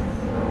Mother Earth.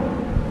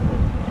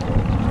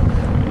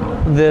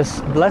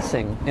 This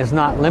blessing is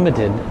not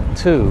limited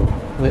to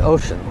the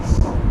oceans,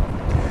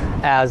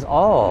 as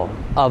all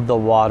of the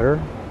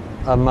water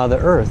of Mother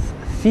Earth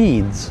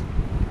feeds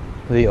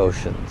the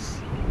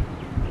oceans.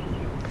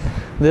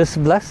 This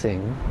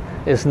blessing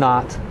is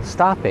not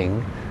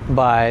stopping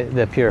by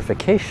the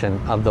purification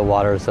of the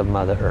waters of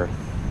Mother Earth.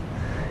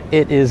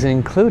 It is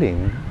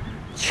including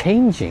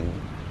changing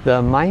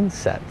the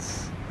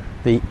mindsets,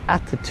 the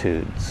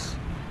attitudes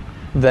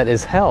that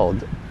is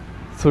held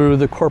through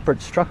the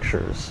corporate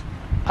structures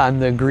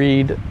and the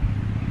greed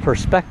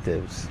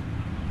perspectives,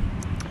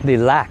 the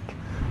lack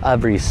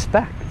of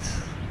respect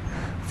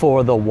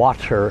for the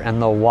water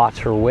and the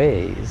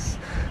waterways,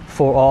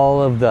 for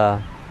all of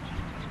the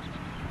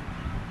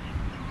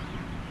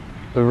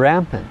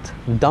rampant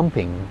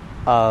dumping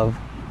of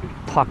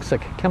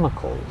toxic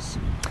chemicals.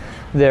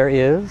 There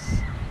is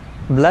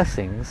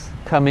blessings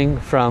coming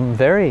from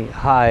very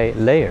high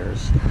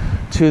layers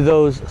to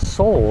those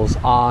souls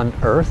on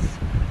earth,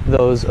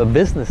 those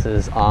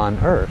businesses on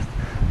earth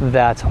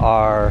that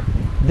are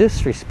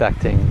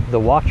disrespecting the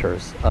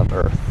waters of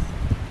earth.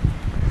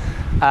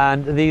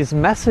 And these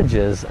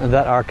messages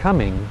that are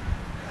coming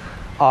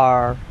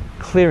are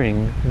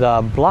clearing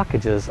the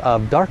blockages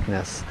of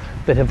darkness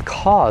that have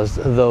caused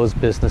those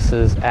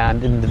businesses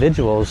and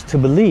individuals to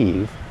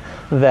believe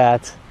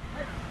that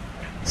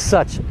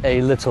such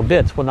a little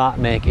bit will not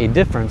make a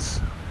difference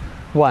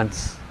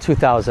once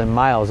 2,000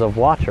 miles of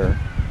water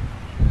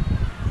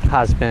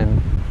has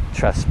been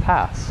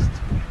trespassed.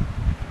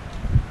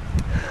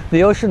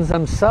 The oceans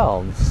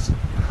themselves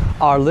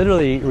are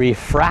literally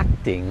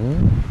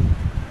refracting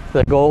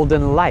the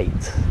golden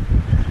light,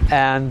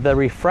 and the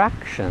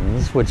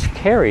refractions which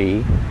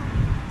carry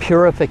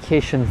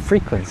purification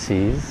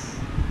frequencies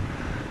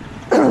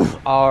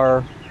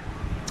are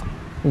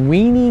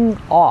weaning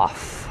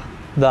off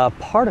the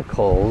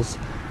particles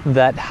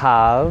that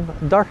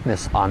have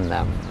darkness on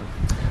them.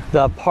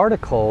 The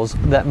particles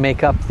that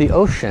make up the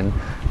ocean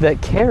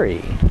that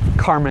carry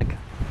karmic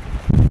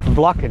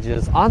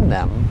blockages on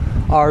them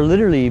are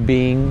literally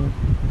being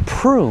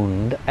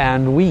pruned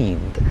and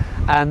weaned,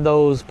 and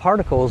those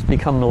particles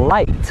become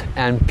light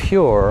and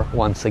pure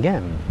once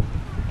again.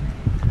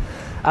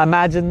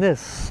 Imagine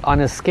this on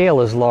a scale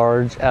as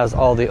large as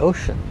all the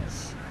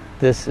oceans.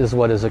 This is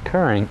what is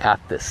occurring at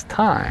this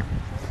time.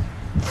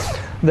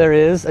 There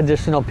is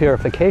additional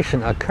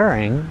purification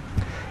occurring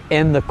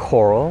in the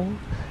coral,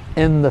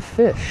 in the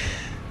fish.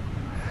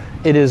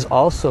 It is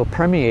also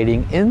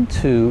permeating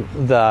into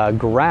the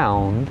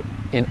ground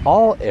in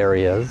all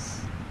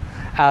areas,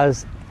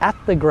 as at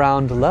the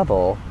ground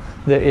level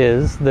there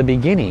is the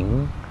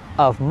beginning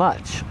of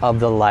much of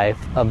the life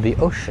of the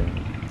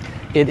ocean.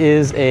 It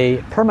is a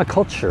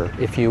permaculture,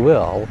 if you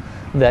will,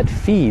 that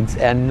feeds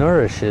and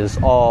nourishes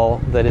all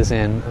that is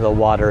in the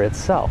water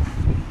itself.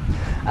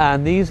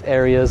 And these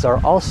areas are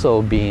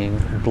also being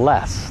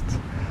blessed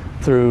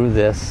through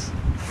this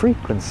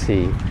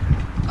frequency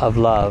of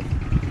love,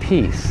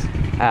 peace,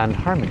 and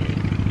harmony.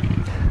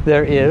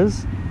 There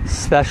is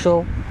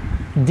special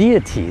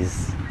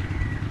deities,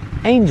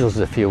 angels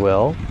if you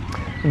will,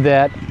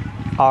 that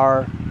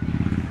are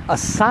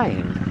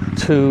assigned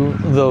to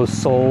those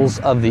souls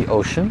of the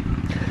ocean,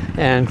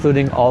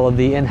 including all of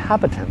the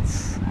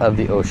inhabitants of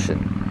the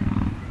ocean.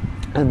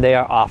 And they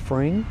are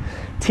offering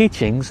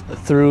teachings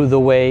through the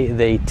way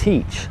they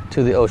teach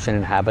to the ocean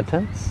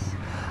inhabitants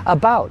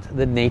about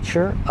the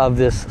nature of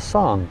this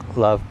song,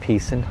 Love,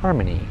 Peace, and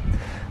Harmony.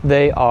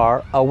 They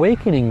are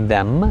awakening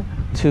them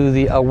to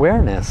the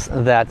awareness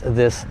that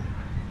this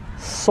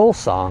soul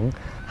song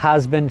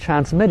has been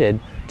transmitted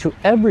to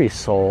every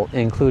soul,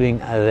 including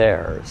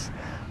theirs.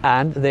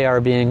 And they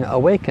are being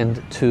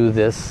awakened to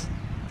this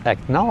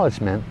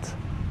acknowledgement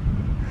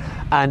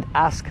and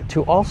ask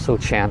to also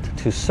chant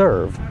to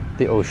serve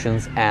the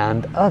oceans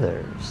and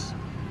others.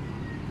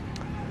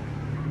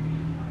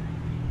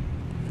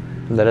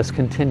 Let us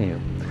continue.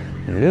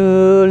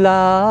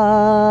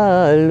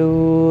 Lula,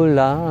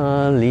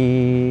 lula,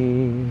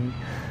 li.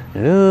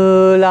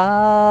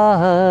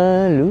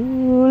 Lula,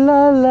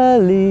 lula, la,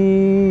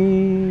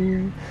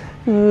 li.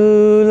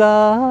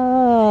 Lula,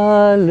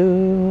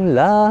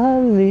 lula,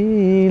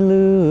 li,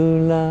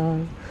 lula.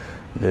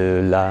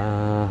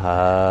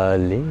 Lula,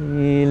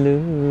 li,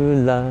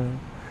 lula.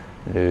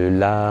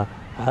 Lula,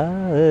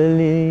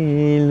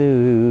 li,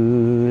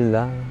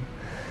 lula.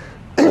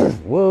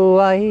 我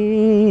爱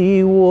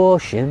我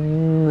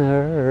心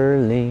儿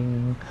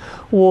灵，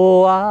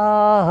我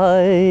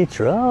爱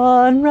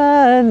沾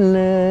染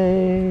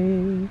泪，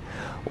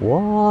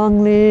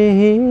望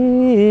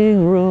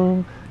玲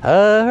珑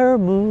耳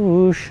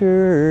目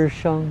世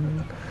上，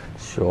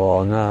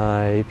相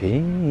爱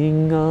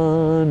平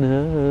安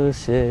和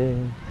谐，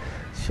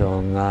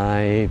相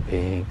爱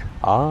平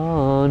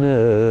安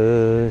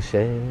和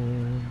谐。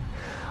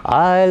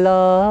I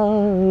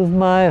love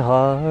my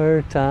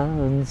heart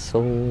and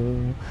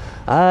soul.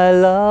 I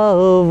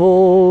love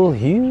all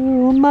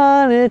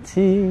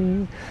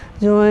humanity.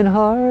 Join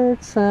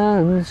hearts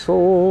and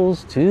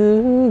souls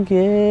together.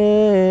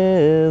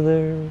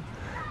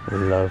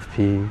 Love,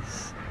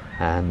 peace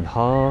and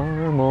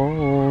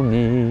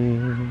harmony.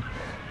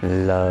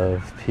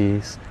 Love,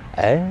 peace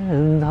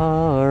and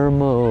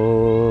harmony.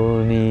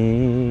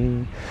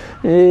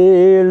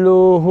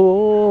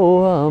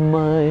 Eloha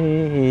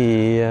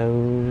mai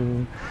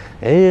au.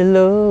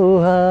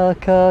 Eloha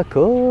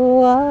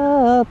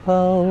kakoa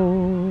pau.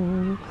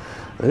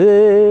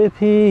 E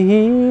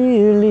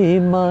pili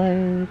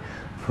mai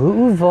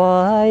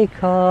puwai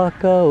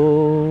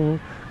kakao.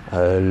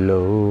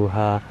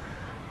 Aloha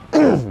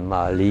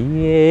mali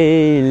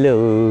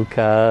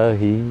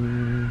elokahi.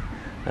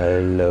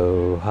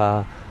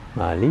 Aloha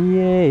mali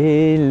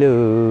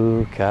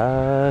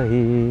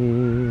elokahi.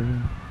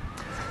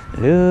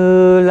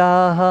 Lula,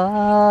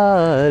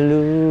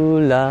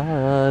 lula,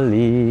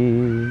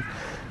 li.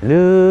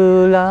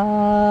 Lula,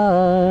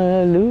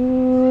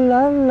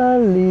 lula, la,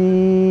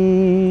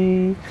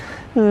 li.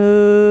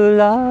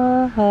 Lula,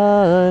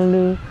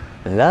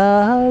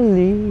 lula,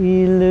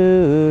 li,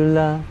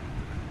 lula.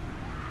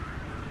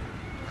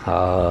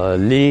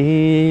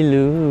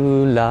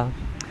 Hallelujah,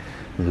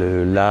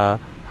 lula,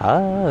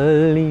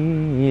 hallelujah.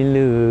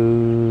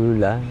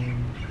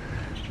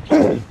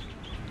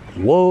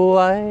 我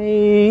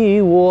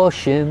爱我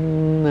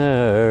心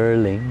儿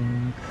灵，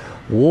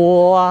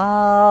我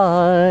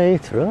爱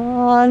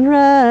沾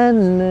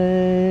染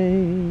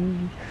泪，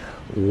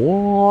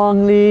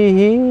望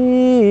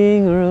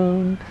玲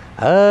珑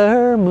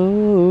耳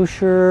目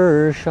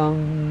世上，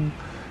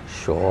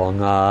相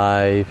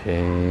爱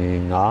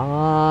平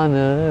安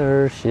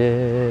和谐，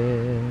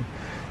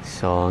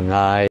相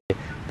爱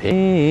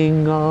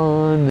平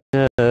安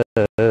和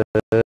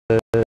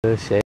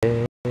谐。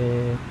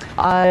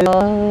I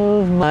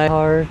love my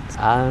heart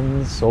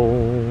and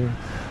soul.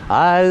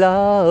 I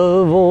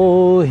love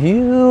all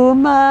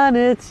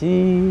humanity.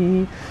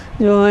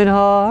 Join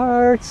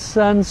hearts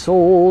and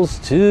souls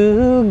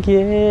together.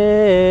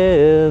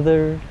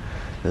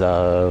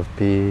 Love,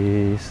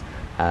 peace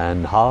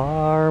and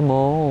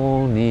harmony.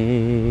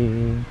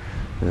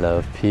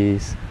 Love,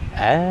 peace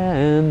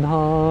and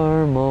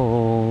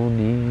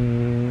harmony.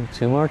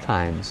 2 more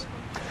times.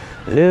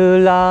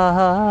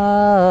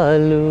 Lula,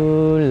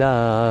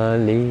 lula,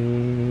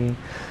 li.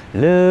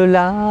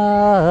 Lula,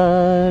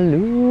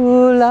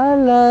 lula,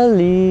 la,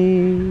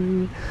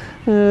 li.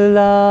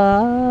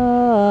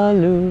 Lula,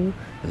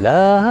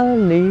 lula,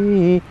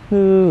 li,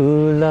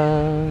 lula.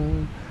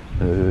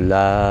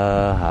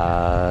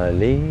 Lula,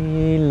 li,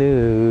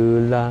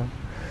 lula.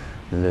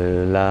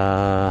 Lula,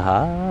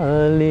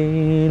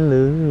 li,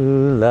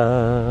 lula.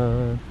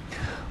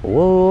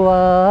 我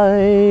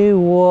爱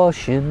我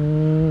心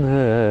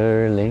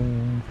儿灵，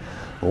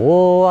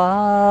我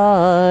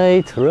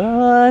爱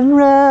沾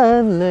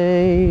染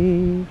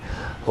泪，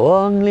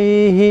望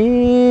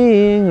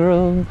玲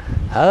珑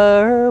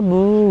耳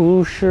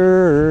目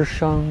世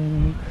上，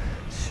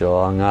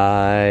相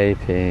爱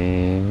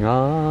平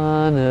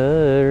安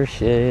和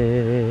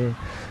谐，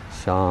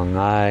相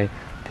爱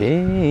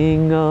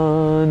平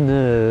安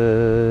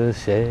和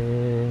谐。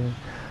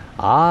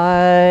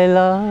I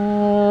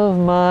love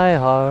my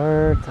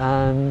heart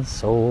and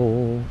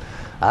soul.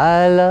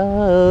 I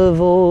love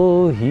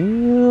all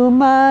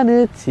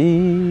humanity.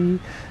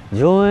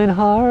 Join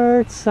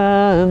hearts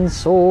and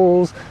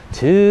souls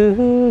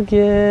together.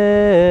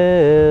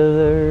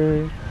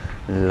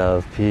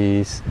 Love,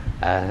 peace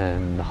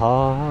and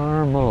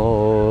harmony.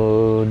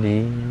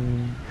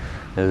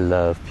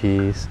 Love,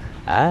 peace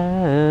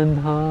and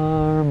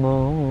harmony.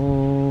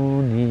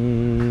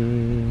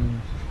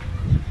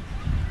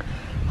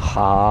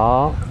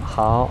 好，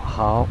好，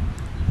好。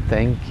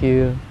Thank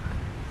you,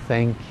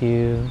 thank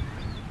you,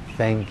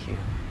 thank you.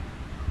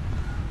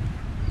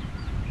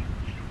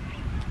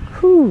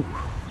 Whew,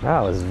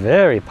 that was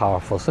very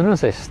powerful. As soon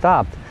as I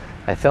stopped,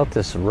 I felt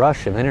this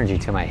rush of energy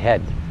to my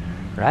head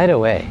right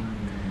away.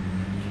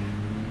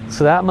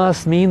 So that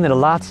must mean that a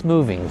lot's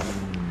moving.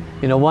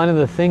 You know, one of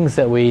the things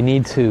that we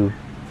need to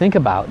think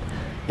about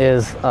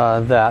is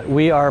that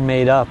we are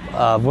made up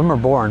of, when we're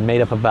born,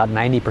 made up of about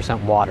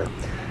 90% water.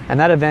 And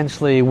that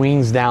eventually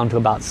weans down to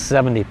about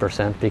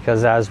 70%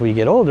 because as we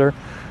get older,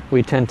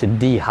 we tend to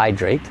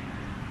dehydrate.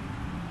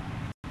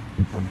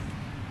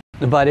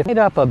 But if made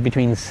up of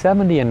between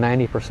 70 and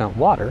 90%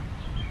 water,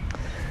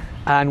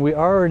 and we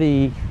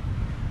already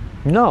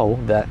know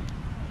that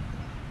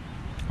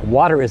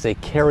water is a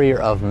carrier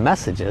of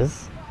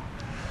messages,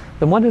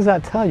 then what does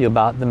that tell you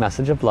about the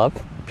message of love,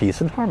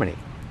 peace, and harmony?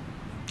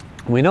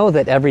 We know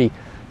that every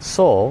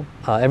soul,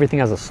 everything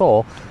has a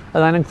soul,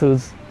 and that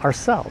includes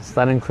ourselves.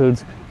 That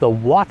includes the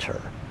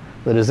water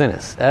that is in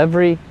us.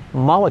 Every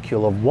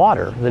molecule of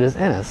water that is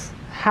in us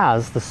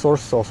has the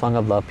source soul song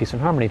of love, peace,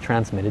 and harmony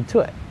transmitted to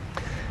it.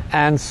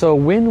 And so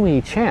when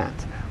we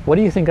chant, what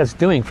do you think that's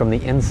doing from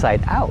the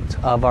inside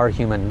out of our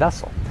human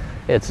vessel?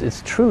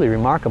 It's truly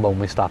remarkable when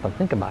we stop and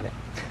think about it.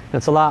 And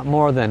it's a lot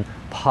more than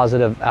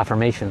positive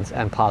affirmations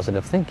and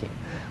positive thinking.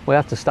 We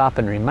have to stop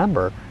and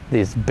remember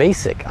this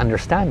basic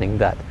understanding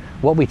that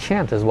what we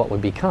chant is what we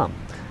become.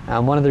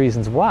 And one of the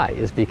reasons why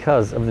is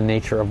because of the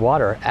nature of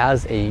water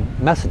as a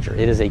messenger.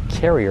 It is a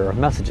carrier of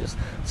messages.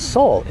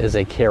 Soul is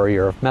a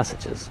carrier of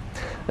messages.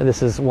 And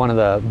this is one of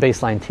the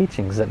baseline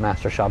teachings that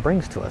Master Sha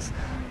brings to us,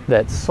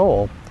 that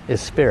soul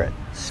is spirit.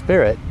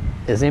 Spirit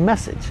is a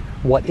message.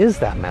 What is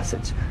that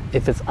message?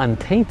 If it's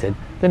untainted,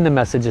 then the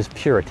message is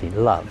purity,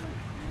 love.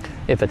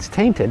 If it's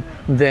tainted,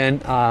 then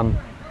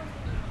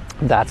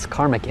that's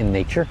karmic in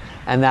nature,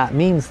 and that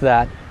means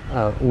that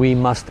we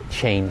must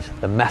change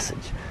the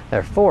message.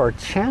 Therefore,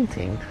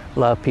 chanting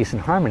love, peace,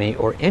 and harmony,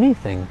 or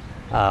anything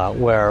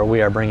where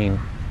we are bringing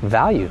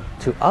value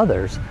to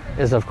others,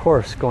 is of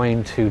course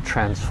going to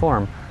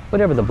transform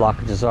whatever the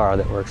blockages are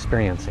that we're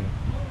experiencing.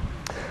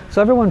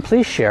 So everyone,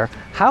 please share,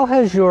 how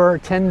has your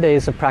 10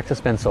 days of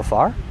practice been so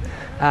far?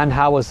 And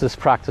how was this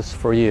practice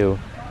for you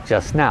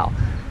just now?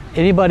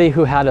 Anybody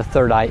who had a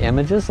third eye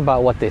images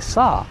about what they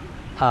saw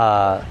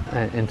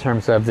in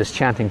terms of this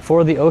chanting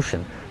for the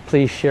ocean,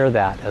 please share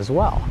that as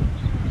well.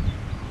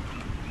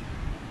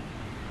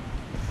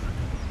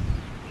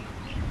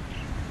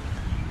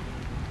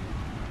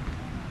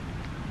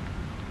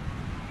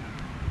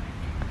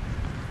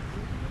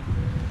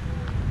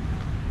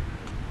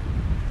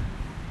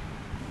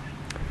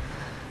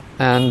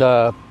 And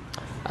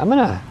I'm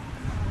gonna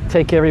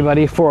take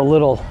everybody for a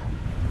little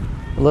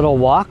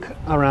walk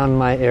around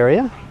my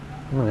area.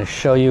 I'm going to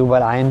show you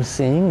what I'm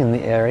seeing in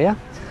the area,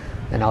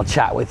 and I'll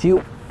chat with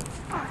you.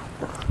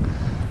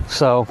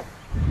 So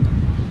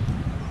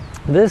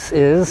this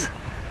is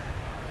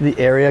the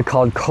area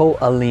called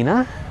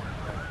Ko'alina,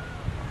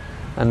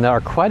 and there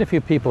are quite a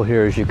few people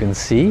here, as you can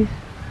see.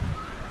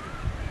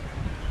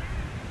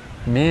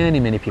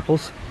 Many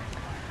peoples.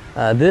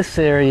 This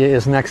area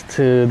is next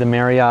to the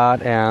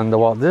Marriott and the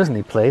Walt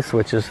Disney place,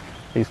 which is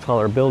these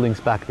taller buildings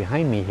back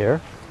behind me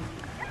here.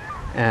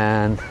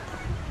 And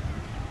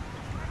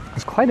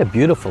it's quite a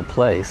beautiful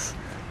place,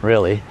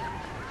 really.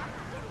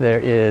 There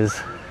is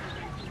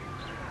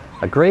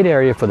a great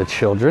area for the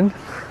children.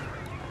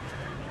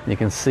 You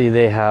can see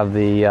they have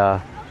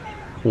the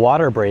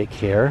water break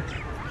here,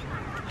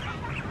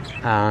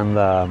 and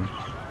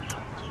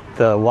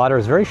the water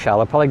is very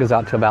shallow, probably goes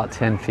out to about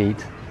 10 feet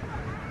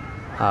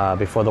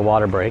before the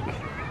water break.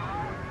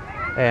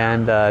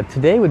 And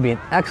today would be an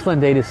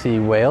excellent day to see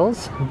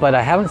whales, but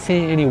I haven't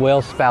seen any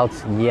whale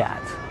spouts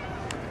yet.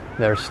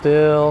 They're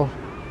still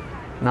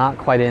not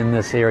quite in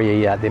this area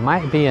yet. They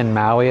might be in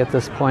Maui at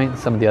this point,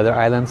 some of the other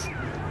islands,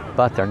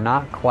 but they're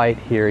not quite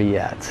here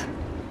yet.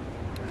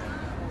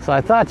 So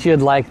I thought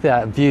you'd like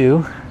that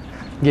view,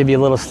 give you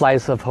a little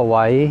slice of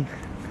Hawaii.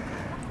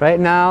 Right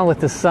now with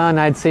the sun,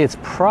 I'd say it's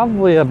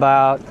probably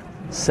about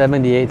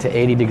 78 to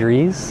 80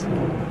 degrees.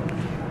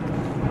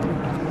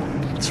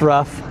 It's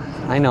rough,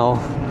 I know.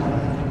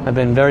 I've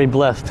been very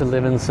blessed to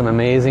live in some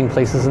amazing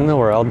places in the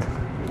world.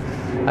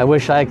 I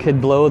wish I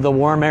could blow the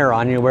warm air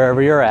on you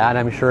wherever you're at.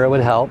 I'm sure it would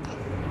help.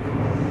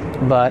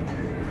 But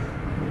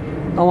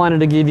I wanted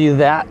to give you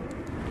that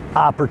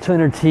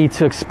opportunity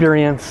to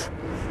experience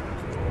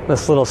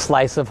this little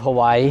slice of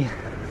Hawaii.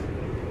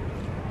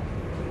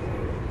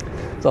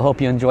 So I hope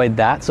you enjoyed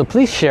that. So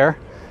please share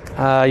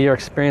your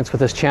experience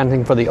with this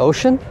chanting for the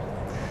ocean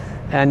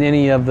and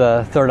any of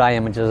the third eye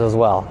images as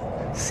well.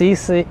 C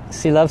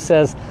Love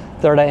says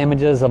third eye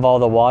images of all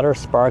the water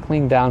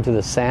sparkling down to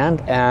the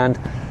sand and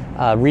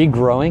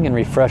regrowing and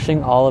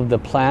refreshing all of the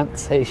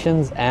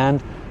plantations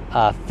and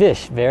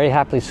fish very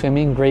happily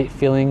swimming, great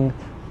feeling,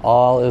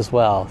 all is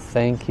well.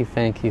 Thank you,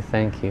 thank you,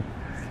 thank you.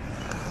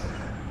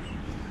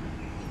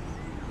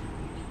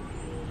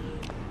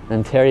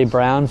 And Terry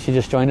Brown, she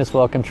just joined us.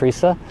 Welcome,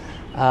 Teresa.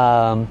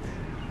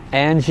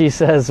 Angie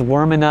says,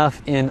 warm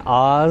enough in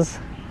Oz.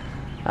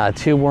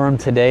 Too warm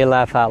today,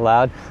 laugh out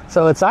loud.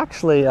 So it's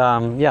actually,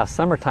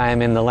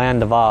 summertime in the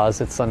land of Oz.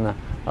 It's on the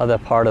other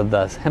part of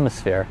the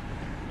hemisphere.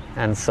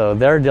 And so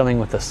they're dealing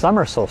with the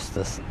summer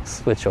solstice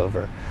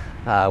switchover.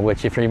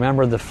 which, if you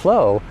remember the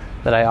flow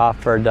that I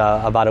offered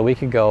about a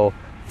week ago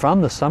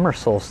from the summer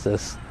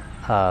solstice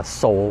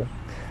soul,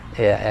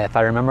 if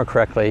I remember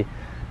correctly,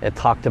 it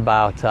talked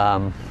about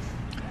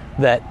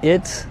that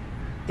it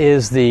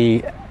is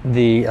the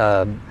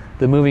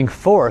moving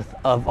forth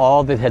of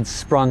all that had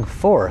sprung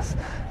forth.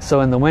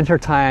 So in the winter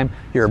time,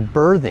 you're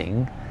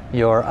birthing.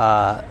 Your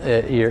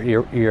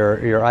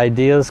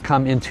ideas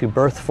come into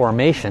birth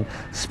formation.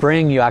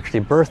 Spring, you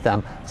actually birth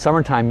them.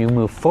 Summertime, you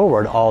move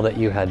forward all that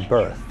you had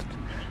birthed.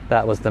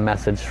 That was the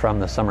message from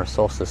the summer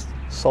solstice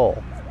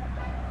soul.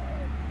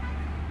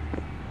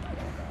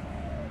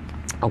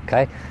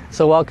 Okay,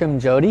 so welcome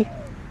Jody,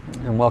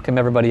 and welcome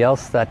everybody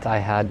else that I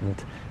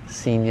hadn't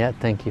seen yet.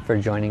 Thank you for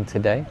joining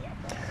today.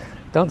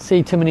 Don't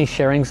see too many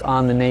sharings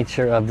on the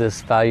nature of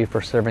this value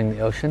for serving the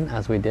ocean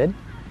as we did.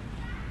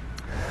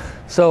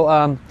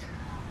 So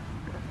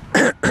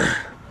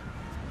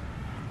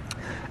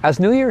as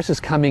New Year's is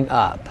coming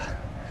up,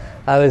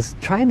 I was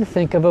trying to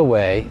think of a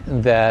way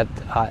that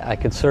I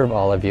could serve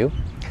all of you.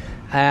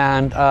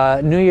 And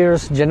New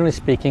Year's, generally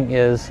speaking,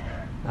 is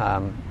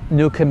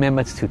new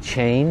commitments to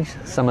change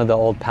some of the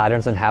old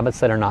patterns and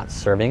habits that are not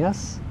serving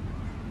us.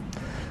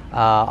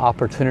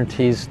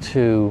 Opportunities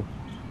to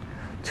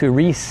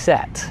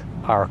reset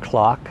our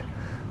clock.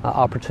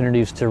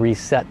 Opportunities to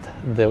reset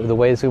the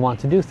ways we want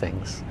to do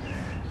things.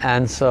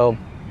 And so,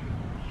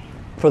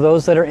 for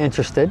those that are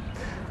interested,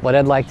 what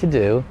I'd like to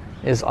do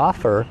is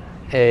offer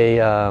a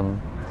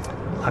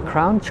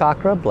crown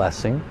chakra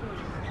blessing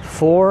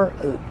for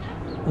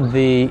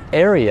the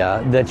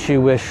area that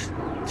you wish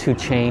to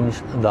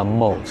change the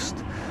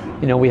most.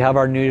 You know, we have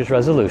our New Year's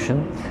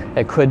resolution.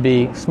 It could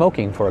be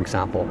smoking, for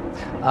example.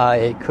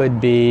 It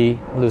could be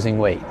losing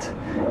weight.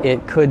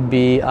 It could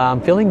be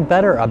feeling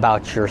better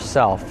about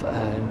yourself,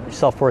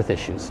 self-worth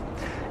issues.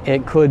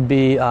 It could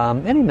be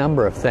any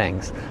number of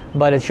things,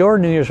 but it's your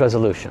New Year's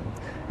resolution.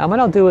 And what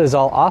I'll do is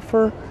I'll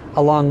offer,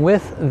 along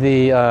with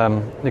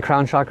the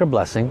crown chakra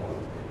blessing,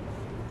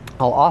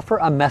 I'll offer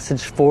a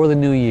message for the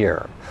new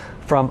year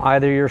from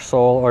either your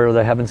soul or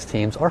the heavens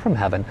teams or from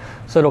heaven.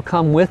 So it'll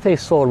come with a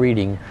soul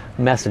reading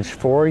message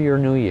for your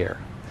new year.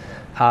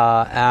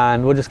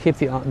 And we'll just keep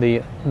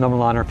the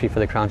normal honor fee for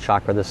the crown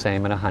chakra the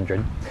same at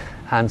 100.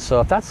 And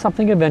so if that's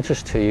something of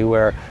interest to you,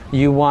 where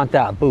you want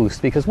that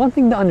boost, because one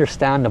thing to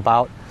understand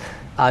about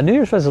New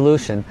Year's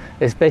resolution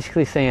is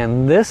basically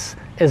saying, this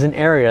is an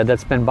area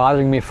that's been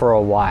bothering me for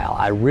a while.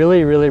 I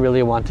really, really,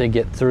 really want to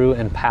get through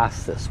and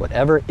past this,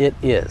 whatever it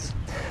is.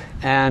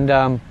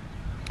 And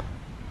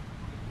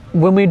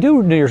when we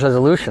do New Year's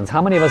resolutions,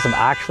 how many of us have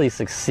actually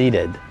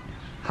succeeded?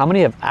 How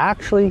many have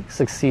actually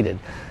succeeded?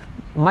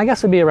 My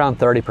guess would be around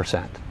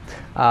 30%.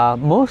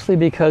 Mostly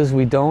because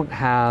we don't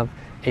have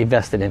a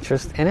vested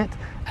interest in it,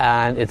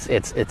 and it's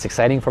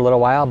exciting for a little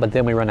while, but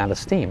then we run out of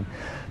steam.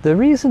 The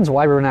reasons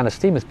why we run out of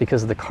steam is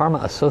because of the karma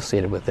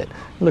associated with it.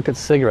 Look at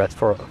cigarettes,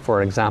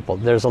 for example.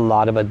 There's a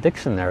lot of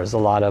addiction there. There's a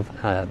lot of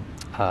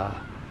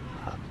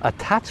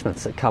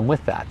attachments that come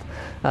with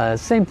that.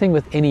 Same thing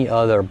with any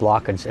other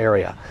blockage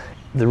area.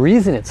 The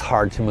reason it's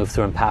hard to move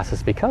through and pass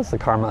is because of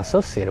the karma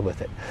associated with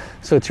it.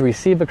 So to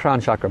receive a crown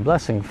chakra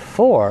blessing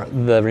for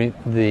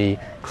the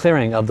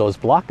clearing of those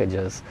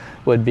blockages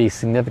would be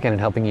significant in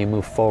helping you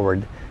move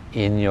forward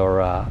in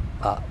your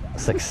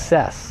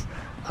success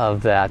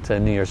of that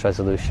New Year's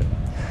resolution.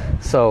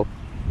 So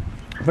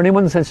if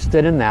anyone's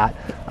interested in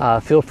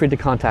that, feel free to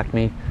contact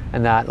me,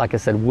 and that, like I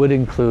said, would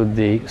include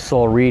the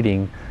soul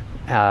reading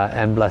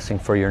and blessing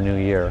for your new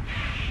year.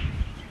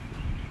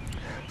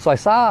 So I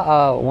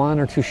saw one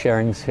or two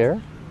sharings here.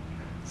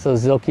 So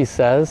Zilke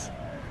says,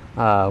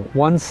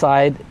 one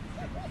side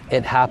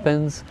it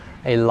happens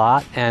a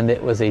lot and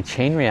it was a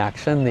chain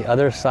reaction. The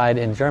other side,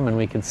 in German,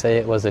 we could say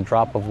it was a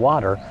drop of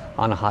water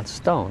on a hot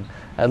stone.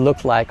 It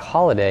looked like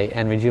holiday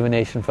and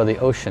rejuvenation for the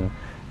ocean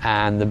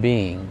and the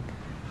being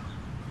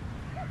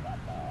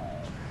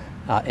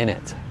in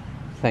it.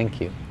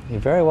 Thank you. You're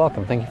very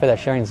welcome. Thank you for that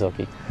sharing,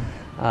 Zilke.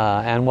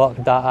 And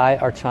welcome,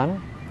 Da'ai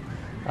Archana.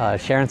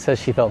 Sharon says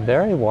she felt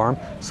very warm,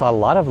 saw a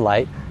lot of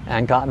light,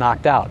 and got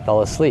knocked out,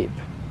 fell asleep.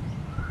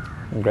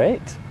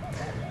 Great.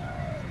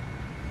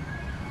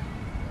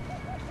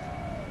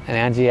 And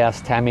Angie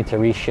asked Tammy to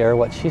reshare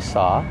what she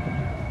saw.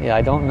 Yeah,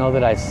 I don't know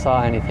that I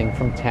saw anything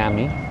from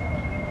Tammy.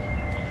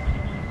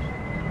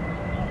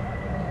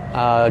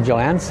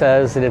 Joanne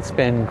says that it's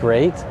been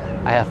great.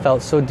 I have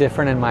felt so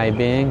different in my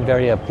being,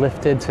 very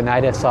uplifted.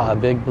 Tonight I saw a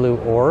big blue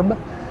orb,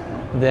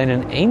 then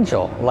an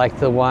angel like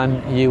the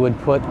one you would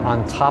put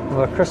on top of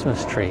a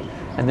Christmas tree,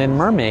 and then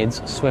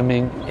mermaids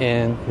swimming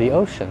in the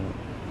ocean.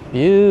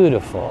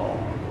 Beautiful.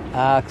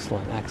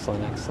 Excellent,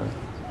 excellent, excellent.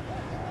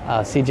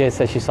 CJ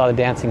says she saw the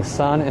dancing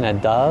sun and a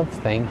dove.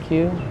 Thank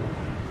you.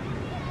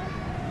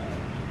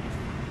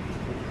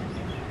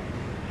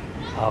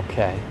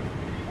 Okay.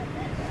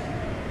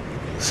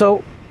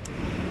 So,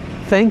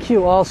 thank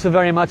you all so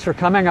very much for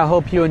coming. I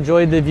hope you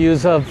enjoyed the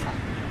views of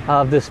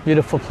this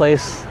beautiful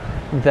place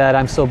that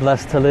I'm so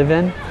blessed to live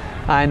in.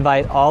 I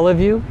invite all of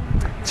you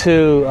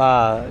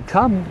to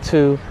come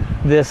to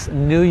this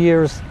New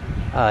Year's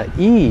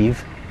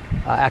Eve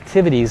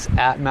activities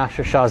at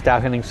Master Sha's Tao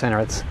Healing Center.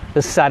 It's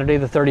this Saturday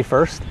the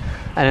 31st,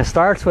 and it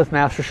starts with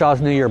Master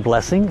Sha's New Year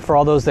Blessing. For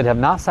all those that have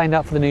not signed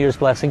up for the New Year's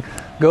Blessing,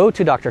 go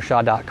to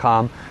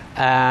drsha.com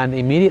and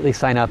immediately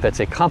sign up. It's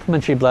a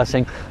complimentary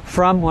blessing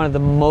from one of the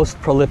most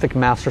prolific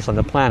masters on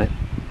the planet.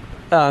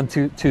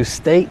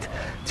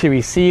 To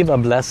receive a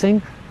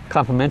blessing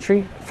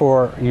complimentary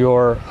for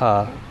your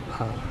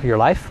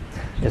life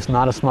is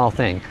not a small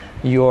thing.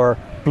 Your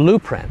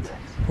blueprint,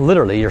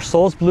 literally your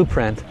soul's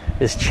blueprint,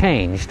 is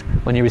changed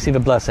when you receive a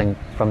blessing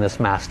from this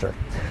master.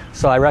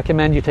 So I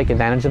recommend you take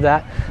advantage of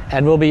that,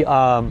 and we'll be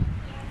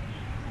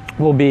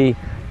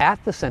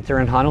at the center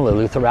in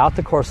Honolulu throughout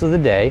the course of the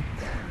day.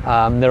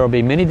 There will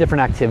be many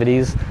different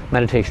activities,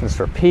 meditations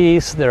for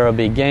peace, there will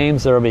be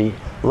games, there will be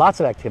lots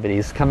of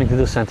activities coming to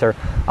the center,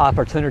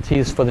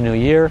 opportunities for the new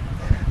year.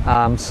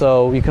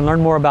 So you can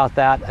learn more about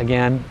that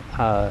again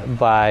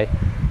by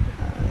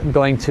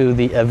going to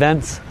the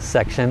events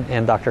section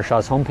in Dr.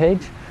 Sha's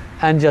homepage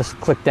and just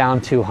click down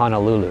to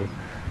Honolulu.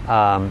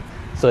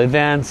 So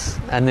events,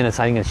 and then I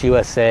think it's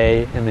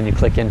USA, and then you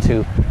click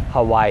into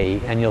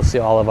Hawaii and you'll see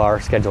all of our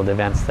scheduled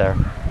events there.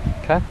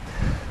 Okay,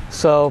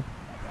 so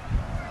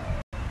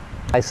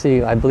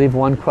I believe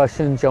one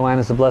question, Joanne,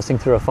 is a blessing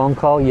through a phone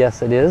call.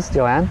 Yes, it is,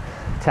 Joanne.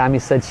 Tammy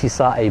said she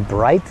saw a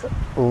bright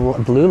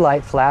blue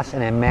light flash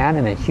and a man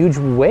in a huge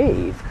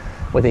wave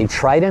with a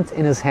trident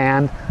in his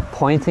hand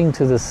pointing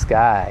to the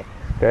sky.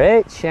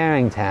 Great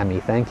sharing, Tammy.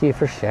 Thank you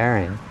for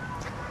sharing.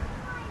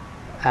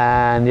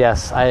 And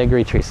yes, I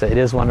agree, Teresa. It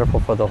is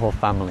wonderful for the whole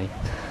family.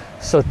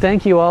 So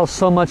thank you all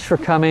so much for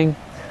coming.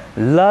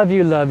 Love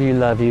you, love you,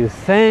 love you.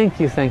 Thank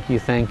you, thank you,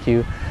 thank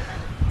you.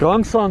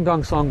 Gong song,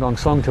 gong song, gong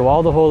song to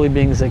all the holy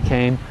beings that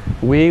came.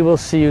 We will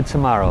see you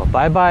tomorrow.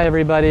 Bye-bye,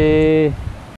 everybody.